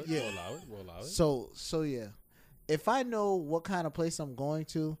we'll allow it. Yeah. We'll allow it. So yeah, if I know what kind of place I'm going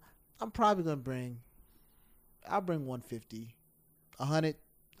to, I'm probably gonna I'll bring $150,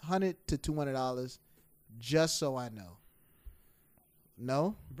 $100 to $200, just so I know.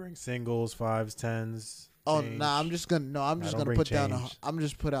 No? Bring singles, fives, tens. Oh change. nah, I'm just gonna bring put down change. I'm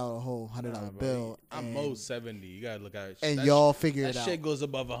just put out a whole $100 Nah, bro, bill. I'm and, most 70. You gotta look at it. and That y'all figure that it out. shit goes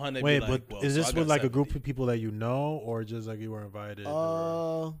above 100. Wait, be like, but well, is so this I with got like a 70. group of people that you know, or just like you were invited?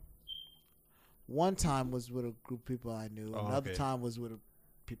 or- One time was with a group of people I knew. Oh, Another okay. time was with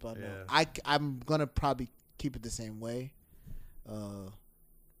people I know. Yeah. I'm gonna probably keep it the same way.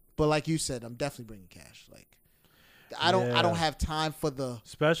 But like you said, I'm definitely bringing cash. Like I don't Yeah. have time for the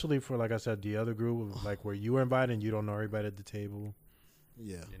Especially for, like I said, the other group, like where you were invited and you don't know everybody at the table.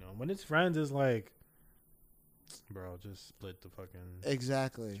 yeah. When it's friends, it's like, bro, just split the fucking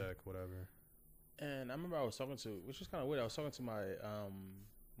Exactly. check, whatever. And I remember I was talking to, which is kind of weird. I was talking to my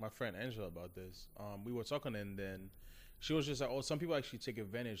my friend Angela about this. We were talking, and then she was just like, "Oh, some people actually take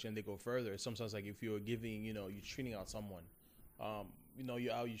advantage and they go further. Sometimes, like if you're giving, you're treating out someone,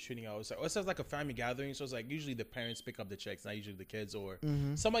 you're out, you're treating out. It's sounds like a family gathering. So it's like usually the parents pick up the checks, not usually the kids or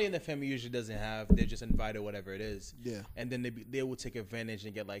somebody in the family usually doesn't have. They're just invited, whatever it is. Yeah. And then they will take advantage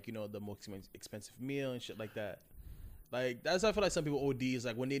and get like the most expensive meal and shit like that. Like that's I feel like some people OD is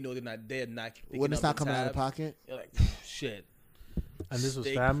like when they know they're not picking When it's up not the coming out of tab, pocket. you're like shit. And this was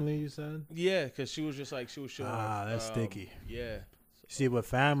Steak. family, you said? Yeah, because she was just like she was showing. That's sticky. Yeah. See, with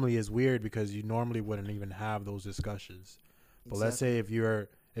family is weird because you normally wouldn't even have those discussions. But let's say if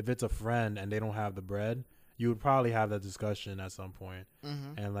it's a friend and they don't have the bread, you would probably have that discussion at some point.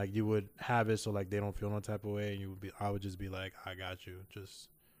 And like you would have it so like they don't feel no type of way, and I would just be like, I got you, just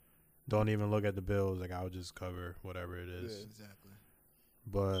don't even look at the bills. Like I'll just cover whatever it is. Yeah. Exactly.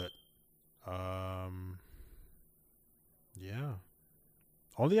 But yeah.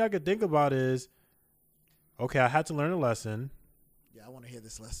 Only I could think about is, okay, I had to learn a lesson. Yeah, I want to hear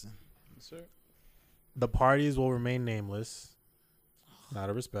this lesson. Yes, sir. The parties will remain nameless. Out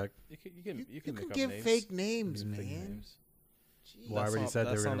of respect. You can You make can up give names. fake names, You can man. fake names. Jeez. Well, I That already sound- said that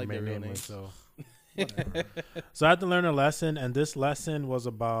they were sound going like to their remain real nameless. So. Whatever. So I had to learn a lesson, and this lesson was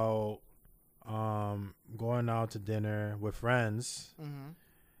about going out to dinner with friends.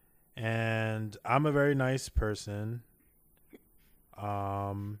 Mm-hmm. And I'm a very nice person.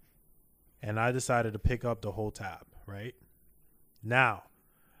 And I decided to pick up the whole tab, right? Now,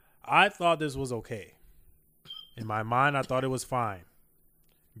 I thought this was okay. In my mind, I thought it was fine.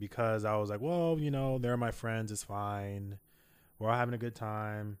 Because I was like, well, you know, they're my friends. It's fine. We're all having a good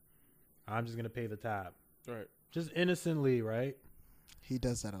time. I'm just going to pay the tab. Right. Just innocently, right? He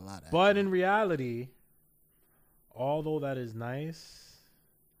does that a lot. But actually. in reality, although that is nice,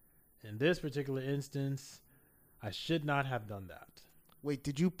 in this particular instance, I should not have done that. Wait,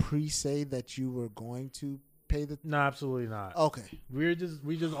 did you pre-say that you were going to pay the? No, absolutely not. Okay. We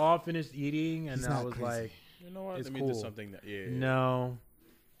just all finished eating, and He's I not was crazy. like, You know what? It's Let me cool. do something that. Yeah. no,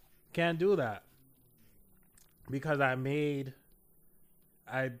 can't do that. Because I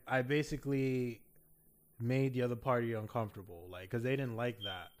basically made the other party uncomfortable, like, because they didn't like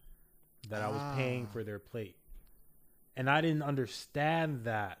that I was paying for their plate. And I didn't understand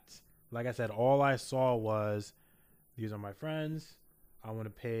that. Like I said, all I saw was, these are my friends. I want to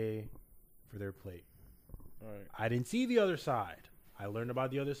pay for their plate. Right. I didn't see the other side. I learned about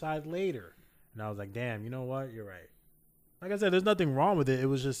the other side later. And I was like, damn, you know what? You're right. Like I said, there's nothing wrong with it. It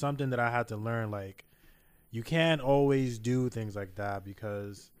was just something that I had to learn. Like, you can't always do things like that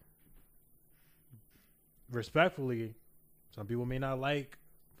because, respectfully, some people may not like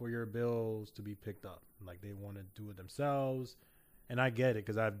for your bills to be picked up. Like, they want to do it themselves. And I get it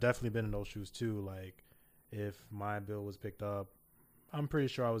because I've definitely been in those shoes too. Like, if my bill was picked up, I'm pretty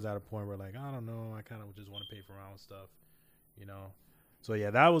sure I was at a point where, like, I don't know, I kind of just want to pay for my own stuff, you know? So,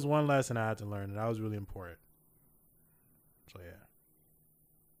 yeah, that was one lesson I had to learn, and that was really important. So, yeah.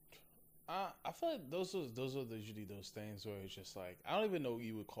 I feel like those are usually those things where it's just like, I don't even know what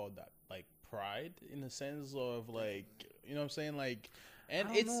you would call that, like pride in the sense of like, you know what I'm saying, like, and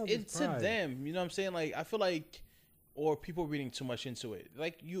I don't know if it's it's to pride. them, you know what I'm saying, like I feel like, or people reading too much into it,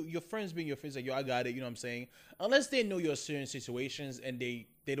 like your friends being your friends, like yo, I got it, you know what I'm saying, unless they know your certain situations and they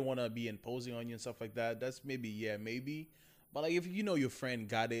don't want to be imposing on you and stuff like that. That's maybe, but like if you know your friend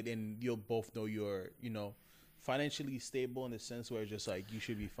got it and you'll both know you're, you know, financially stable in the sense where it's just like you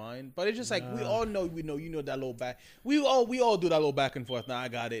should be fine. But it's just like we all know, you know that little back. We all do that little back and forth. Nah, I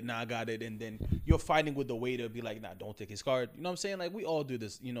got it. And then you're fighting with the waiter, be like, nah, don't take his card. You know what I'm saying? Like we all do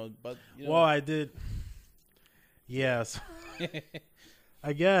this, you know. But you know, Well, I did. Yes.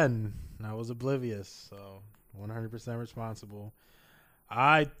 Again, I was oblivious, so 100% responsible.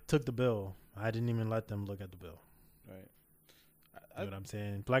 I took the bill. I didn't even let them look at the bill. right. You know what I'm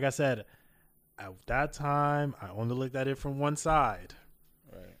saying? Like I said, at that time, I only looked at it from one side.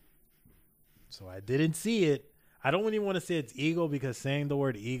 Right. So I didn't see it. I don't really want to say it's ego because saying the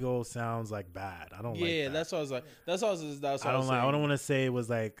word ego sounds like bad. I don't like Yeah, that. that's what I was like. That's what I was. That's what I I don't was like. I saying. don't want to say it was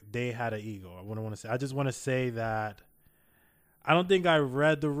like they had an ego. I wouldn't want to say. I just want to say that I don't think I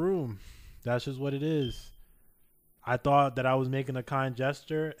read the room. That's just what it is. I thought that I was making a kind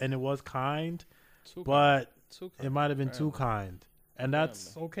gesture, and it was kind, Too but kind. it might have been too kind, and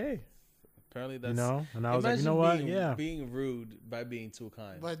that's okay. Apparently, that's You know. And I was like, you imagine know what? being, Yeah. being rude by being too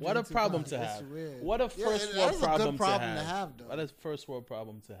kind. But What being a too problem kind, to that's have. weird. What a Yeah, first that world is a good problem problem to have. though. What a first world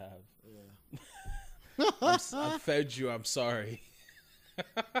problem to have. Yeah. I fed you. I'm sorry.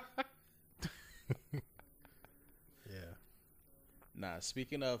 Yeah. Nah.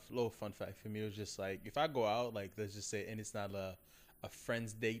 Speaking of little fun fact for me, it was just like if I go out, like let's just say, and it's not a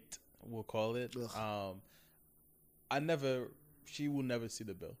friend's date, we'll call it. Ugh. She will never see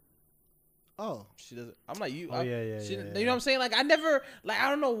the bill. Oh, She doesn't. I'm like you. Oh, yeah. You know what I'm saying? Like I never. Like I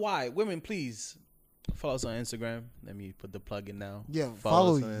don't know why. Women, please follow us on Instagram. Let me put the plug in now. yeah. Follow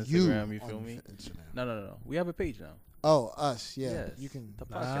Follow us on you. Instagram, you feel on me? Instagram. No. We have a page now. Oh, us. Yeah. Yes, You can. the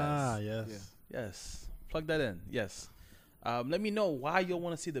podcast. Ah, yes. Yeah. Yes. Plug that in. Yes. Let me know why you'll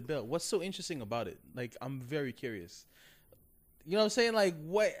want to see the bill. What's so interesting about it? Like, I'm very curious. You know what I'm saying? Like,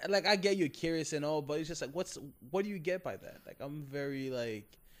 what? Like, I get you're curious and all, but it's just like, what do you get by that? Like, I'm very like,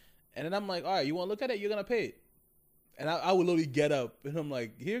 and then I'm like, all right, you want to look at it? You're gonna pay it. And I would literally get up and I'm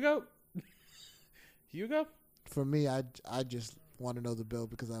like, here you go. Here you go. For me, I just want to know the bill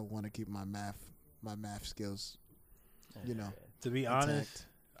because I want to keep my math skills. You know. To be Intact. honest,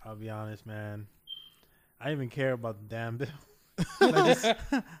 I'll be honest, man. I didn't even care about the damn bill. Like,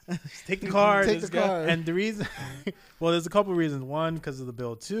 just take the card. Take the card. And the reason, well, there's a couple reasons. One, because of the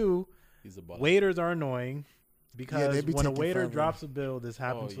bill. Two, He's a baller. waiters are annoying because they be when a taking waiter forever. drops a bill, this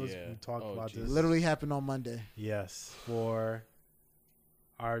happens to us. yeah. We talked Oh, about Jesus. this. Literally happened on Monday. Yes, for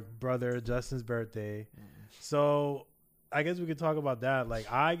our brother Justin's birthday. So I guess we could talk about that.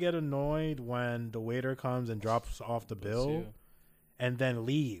 Like, I get annoyed when the waiter comes and drops off the bill you. and then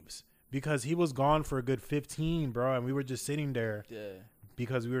leaves because he was gone for a good 15, bro, and we were just sitting there Yeah.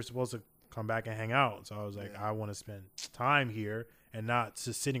 because we were supposed to come back and hang out. So I was like, Yeah. I want to spend time here and not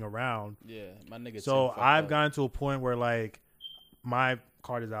just sitting around. Yeah. My nigga. So fucked I've up. gotten to a point where like my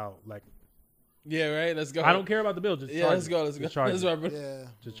card is out. Like, Yeah. Right. Let's go. I don't care about the bill. Just Yeah. charge Let's it. go. Let's go. Just charge Let's it. rub it. Yeah.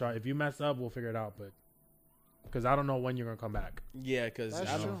 Just try. If you mess up, we'll figure it out. But because I don't know when you're gonna come back. Yeah, because That's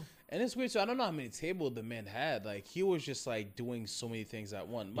I don't. true. And it's weird. So I don't know how many tables the man had. Like he was just like doing so many things at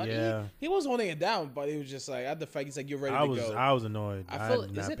once. But Yeah. he was holding it down, but it was just like at the fact he's like, you're ready to go. I was annoyed. I feel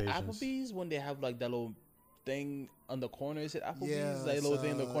didn't is have it patience. Applebee's when they have like that little thing on the corner? Is it Applebee's? Yeah, that it's, little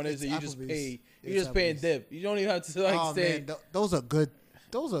thing in the corner it's that you just Applebee's. pay. You It's just pay and Applebee's. dip. You don't even have to like Oh stay. man, those are good.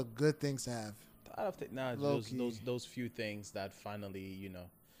 Those are good things to have. I don't think nah, Low-key. those few things that finally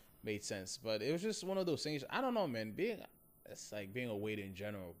made sense. But it was just one of those things. I don't know, man. It's like being a waiter in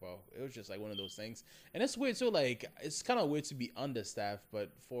general, bro. It was just like one of those things, and it's weird too. Like it's kind of weird to be understaffed,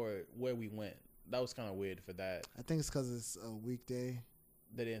 but for where we went, that was kind of weird for that. I think it's because it's a weekday.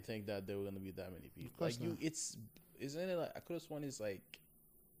 They didn't think that there were gonna be that many people. course Like not. isn't it like I could have sworn it's like,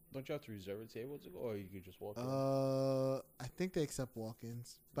 don't you have to reserve a table to go, or you could just walk in? I think they accept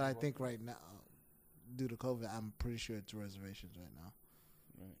walk-ins, but I think right now, due to COVID, I'm pretty sure it's reservations right now.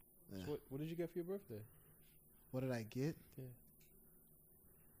 Right. Yeah. So what did you get for your birthday? What did I get? Yeah.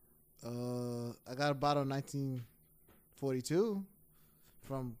 I got a bottle of 1942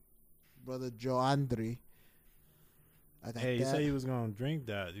 from brother Joe Andre. I got Hey, you that. said you was gonna drink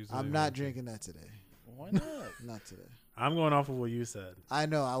that. You said I'm you not was- drinking that today. Why not? Not today. I'm going off of what you said. I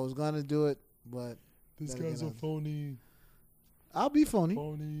know I was gonna do it, but This Then guy's a again, phony. I'll be phony.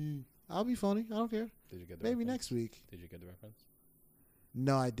 Phony. I'll be phony. I don't care. Did you get the Maybe reference? next week. Did you get the reference?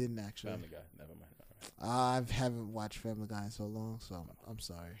 No, I didn't actually. Family Guy. Never mind. All right. I haven't watched Family Guy in so long, so I'm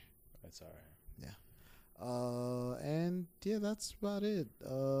sorry. That's all right. And yeah, that's about it.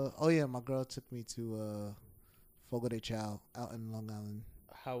 Oh yeah, my girl took me to Fogo de Chao out in Long Island.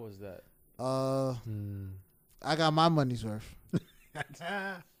 How was that? I got my money's worth.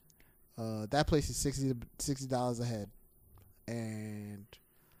 That place is $60 a head, and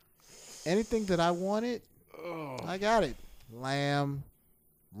anything that I wanted, I got it. Lamb,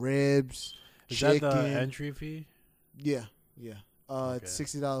 ribs, Is chicken. that the entry fee? Yeah. It's Okay.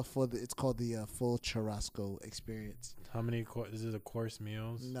 $60 for the. It's called the full churrasco experience. How many? Is it a course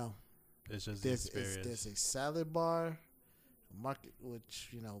meals? No, It's just there's the experience. there's a salad bar, a market which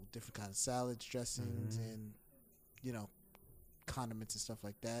different kind of salads, dressings, and condiments and stuff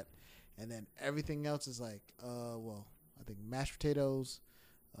like that, and then everything else is like I think mashed potatoes,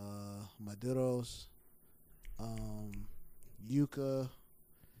 maduros, yuca,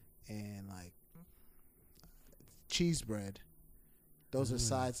 and like cheese bread. Those are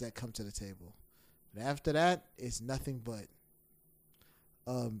sides that come to the table. And after that, it's nothing but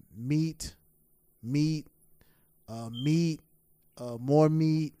meat, more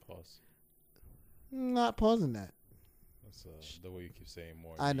meat. Pause. Not pausing that. That's the way you keep saying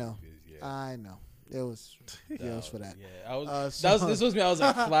more. I know. Yeah. I know. It was for that. Yeah. I was. this was me. I was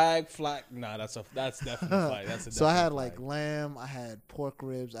like flag. Nah, that's definitely flag. That's a So I had definite like flag. lamb, I had pork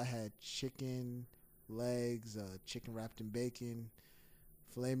ribs, I had chicken legs, chicken wrapped in bacon,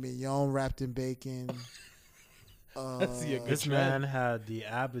 filet mignon wrapped in bacon. That's your good This trend. man had the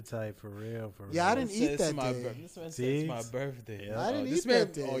appetite for real. Yeah, I real. didn't eat It's that my day. This man said See? it's my birthday. Yeah. I didn't This eat man,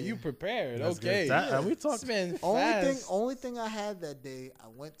 that day. Oh, you prepared? That's Okay. good. That- we This talked. man Only fast. thing I had that day, I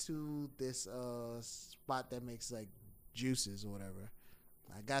went to this spot that makes like juices or whatever.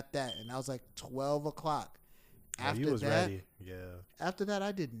 I got that, and I was like 12 o'clock. Oh, you was ready. Yeah, After that,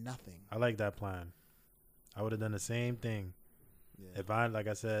 I did nothing. I like that plan. I would have done the same thing. Yeah. If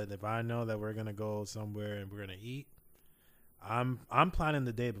I know that we're gonna go somewhere and we're gonna eat, I'm planning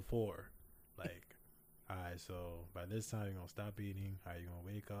the day before. Like, all right, so by this time you're gonna stop eating. All right, you're gonna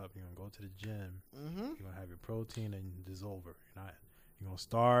wake up. You're gonna go to the gym. Mm-hmm. You're gonna have your protein and it's over. You're gonna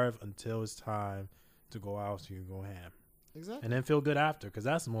starve until it's time to go out, so you can go ham, Exactly. and then feel good after. Because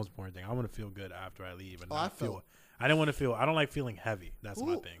that's the most important thing. I want to feel good after I leave, and Oh, not I felt- feel. I didn't want to feel. I don't like feeling heavy. That's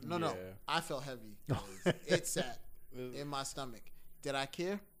my Ooh, thing. No. Yeah. I felt heavy. 'cause it sat in my stomach. Did I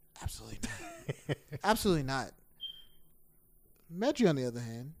care? Absolutely not. Absolutely not. Medjie, on the other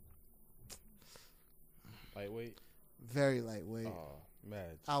hand, Lightweight. very lightweight. Oh,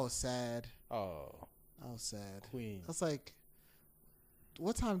 Madge. I was sad. Oh, I was sad. Queen. I was like,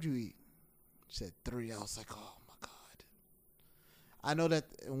 what time did you eat? She said 3. I was like, oh my God. I know that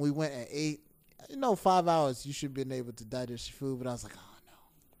when we went at 8, 5 hours, you should have been able to digest your food, but I was like, oh no.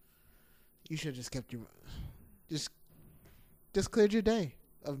 You should have just kept your, just cleared your day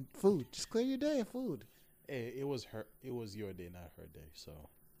of food. Just clear your day of food. Hey, it was your day, not her day. So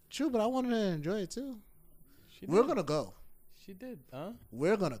True, but I wanted her to enjoy it too. she did. We're going to go. She did, huh?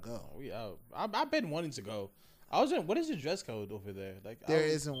 We're going to go. We out. I've been wanting to go. I was. What is the dress code over there? Like There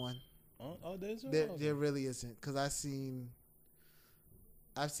isn't one. Oh, there's one. There really isn't, because I've seen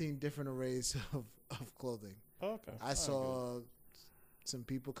different arrays of clothing. Okay. I saw some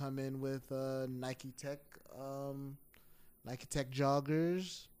people come in with Nike Tech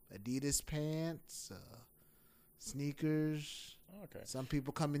joggers, Adidas pants, sneakers. Okay. Some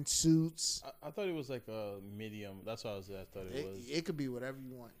people come in suits. I thought it was like a medium. That's what I thought it was. It could be whatever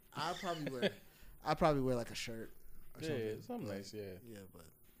you want. I probably wear like a shirt. Or something like, nice. Yeah. Yeah, but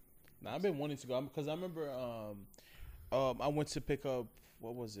Now I've been wanting to go because I remember I went to pick up,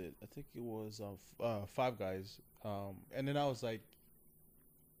 what was it? I think it was Five Guys. And then I was like,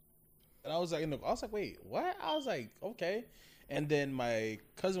 wait, what? I was like, okay. And then my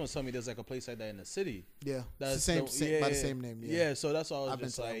cousin was telling me there's like a place like that in the city. yeah, That's it's the same by the same name. Yeah, so that's why I was I've been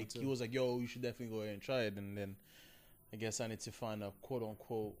just to that one like, too. he was like, yo, you should definitely go ahead and try it. And then I guess I need to find a quote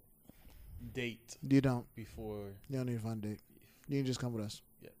unquote date You don't before. need to find a date. You can just come with us.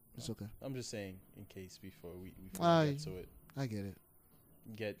 Yeah, It's okay. I'm just saying in case before we Aye. get to it. I get it.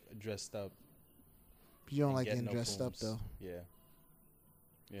 Get dressed up. You don't and like get getting no dressed up pooms. though. Yeah.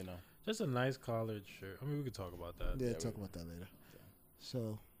 You know. Just a nice collared shirt. I mean, we could talk about that. Yeah, Yeah, talk we- about that later.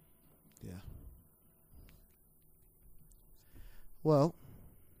 So, yeah. Well,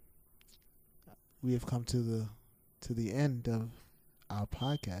 we have come to the end of our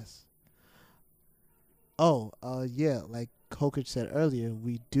podcast. Oh, yeah, like Kokich said earlier,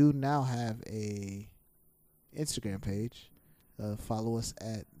 we do now have a Instagram page. Follow us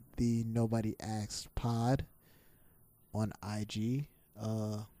at the Nobody Asked Pod on IG.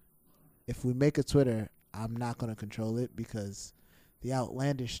 If we make a Twitter, I'm not going to control it because the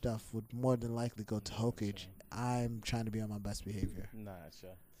outlandish stuff would more than likely go to Hokage. I'm trying to be on my best behavior. Nah,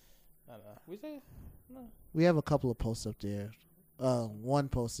 sure. Nah. We say no. We have a couple of posts up there. One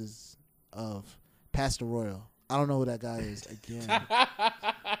post is of Pastor Royal. I don't know who that guy is again,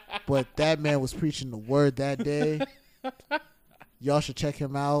 but that man was preaching the word that day. Y'all should check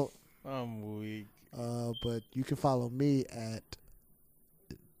him out. I'm weak. But you can follow me at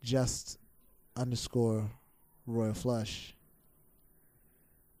 _Royal Flush.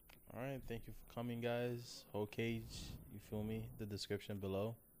 All right, thank you for coming, guys. Whole cage, you feel me? The description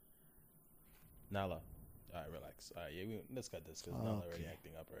below. Nala. All right, relax. All right, yeah, let's cut this because Nala already Okay.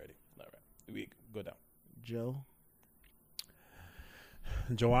 acting up already. All right, we go down. Joe.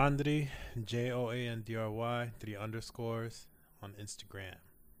 Joandry, JOANDRY, 3 underscores on Instagram.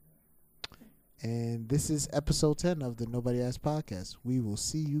 And this is episode 10 of the Nobody Asked Podcast. We will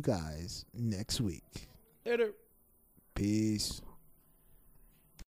see you guys next week. Later. Peace.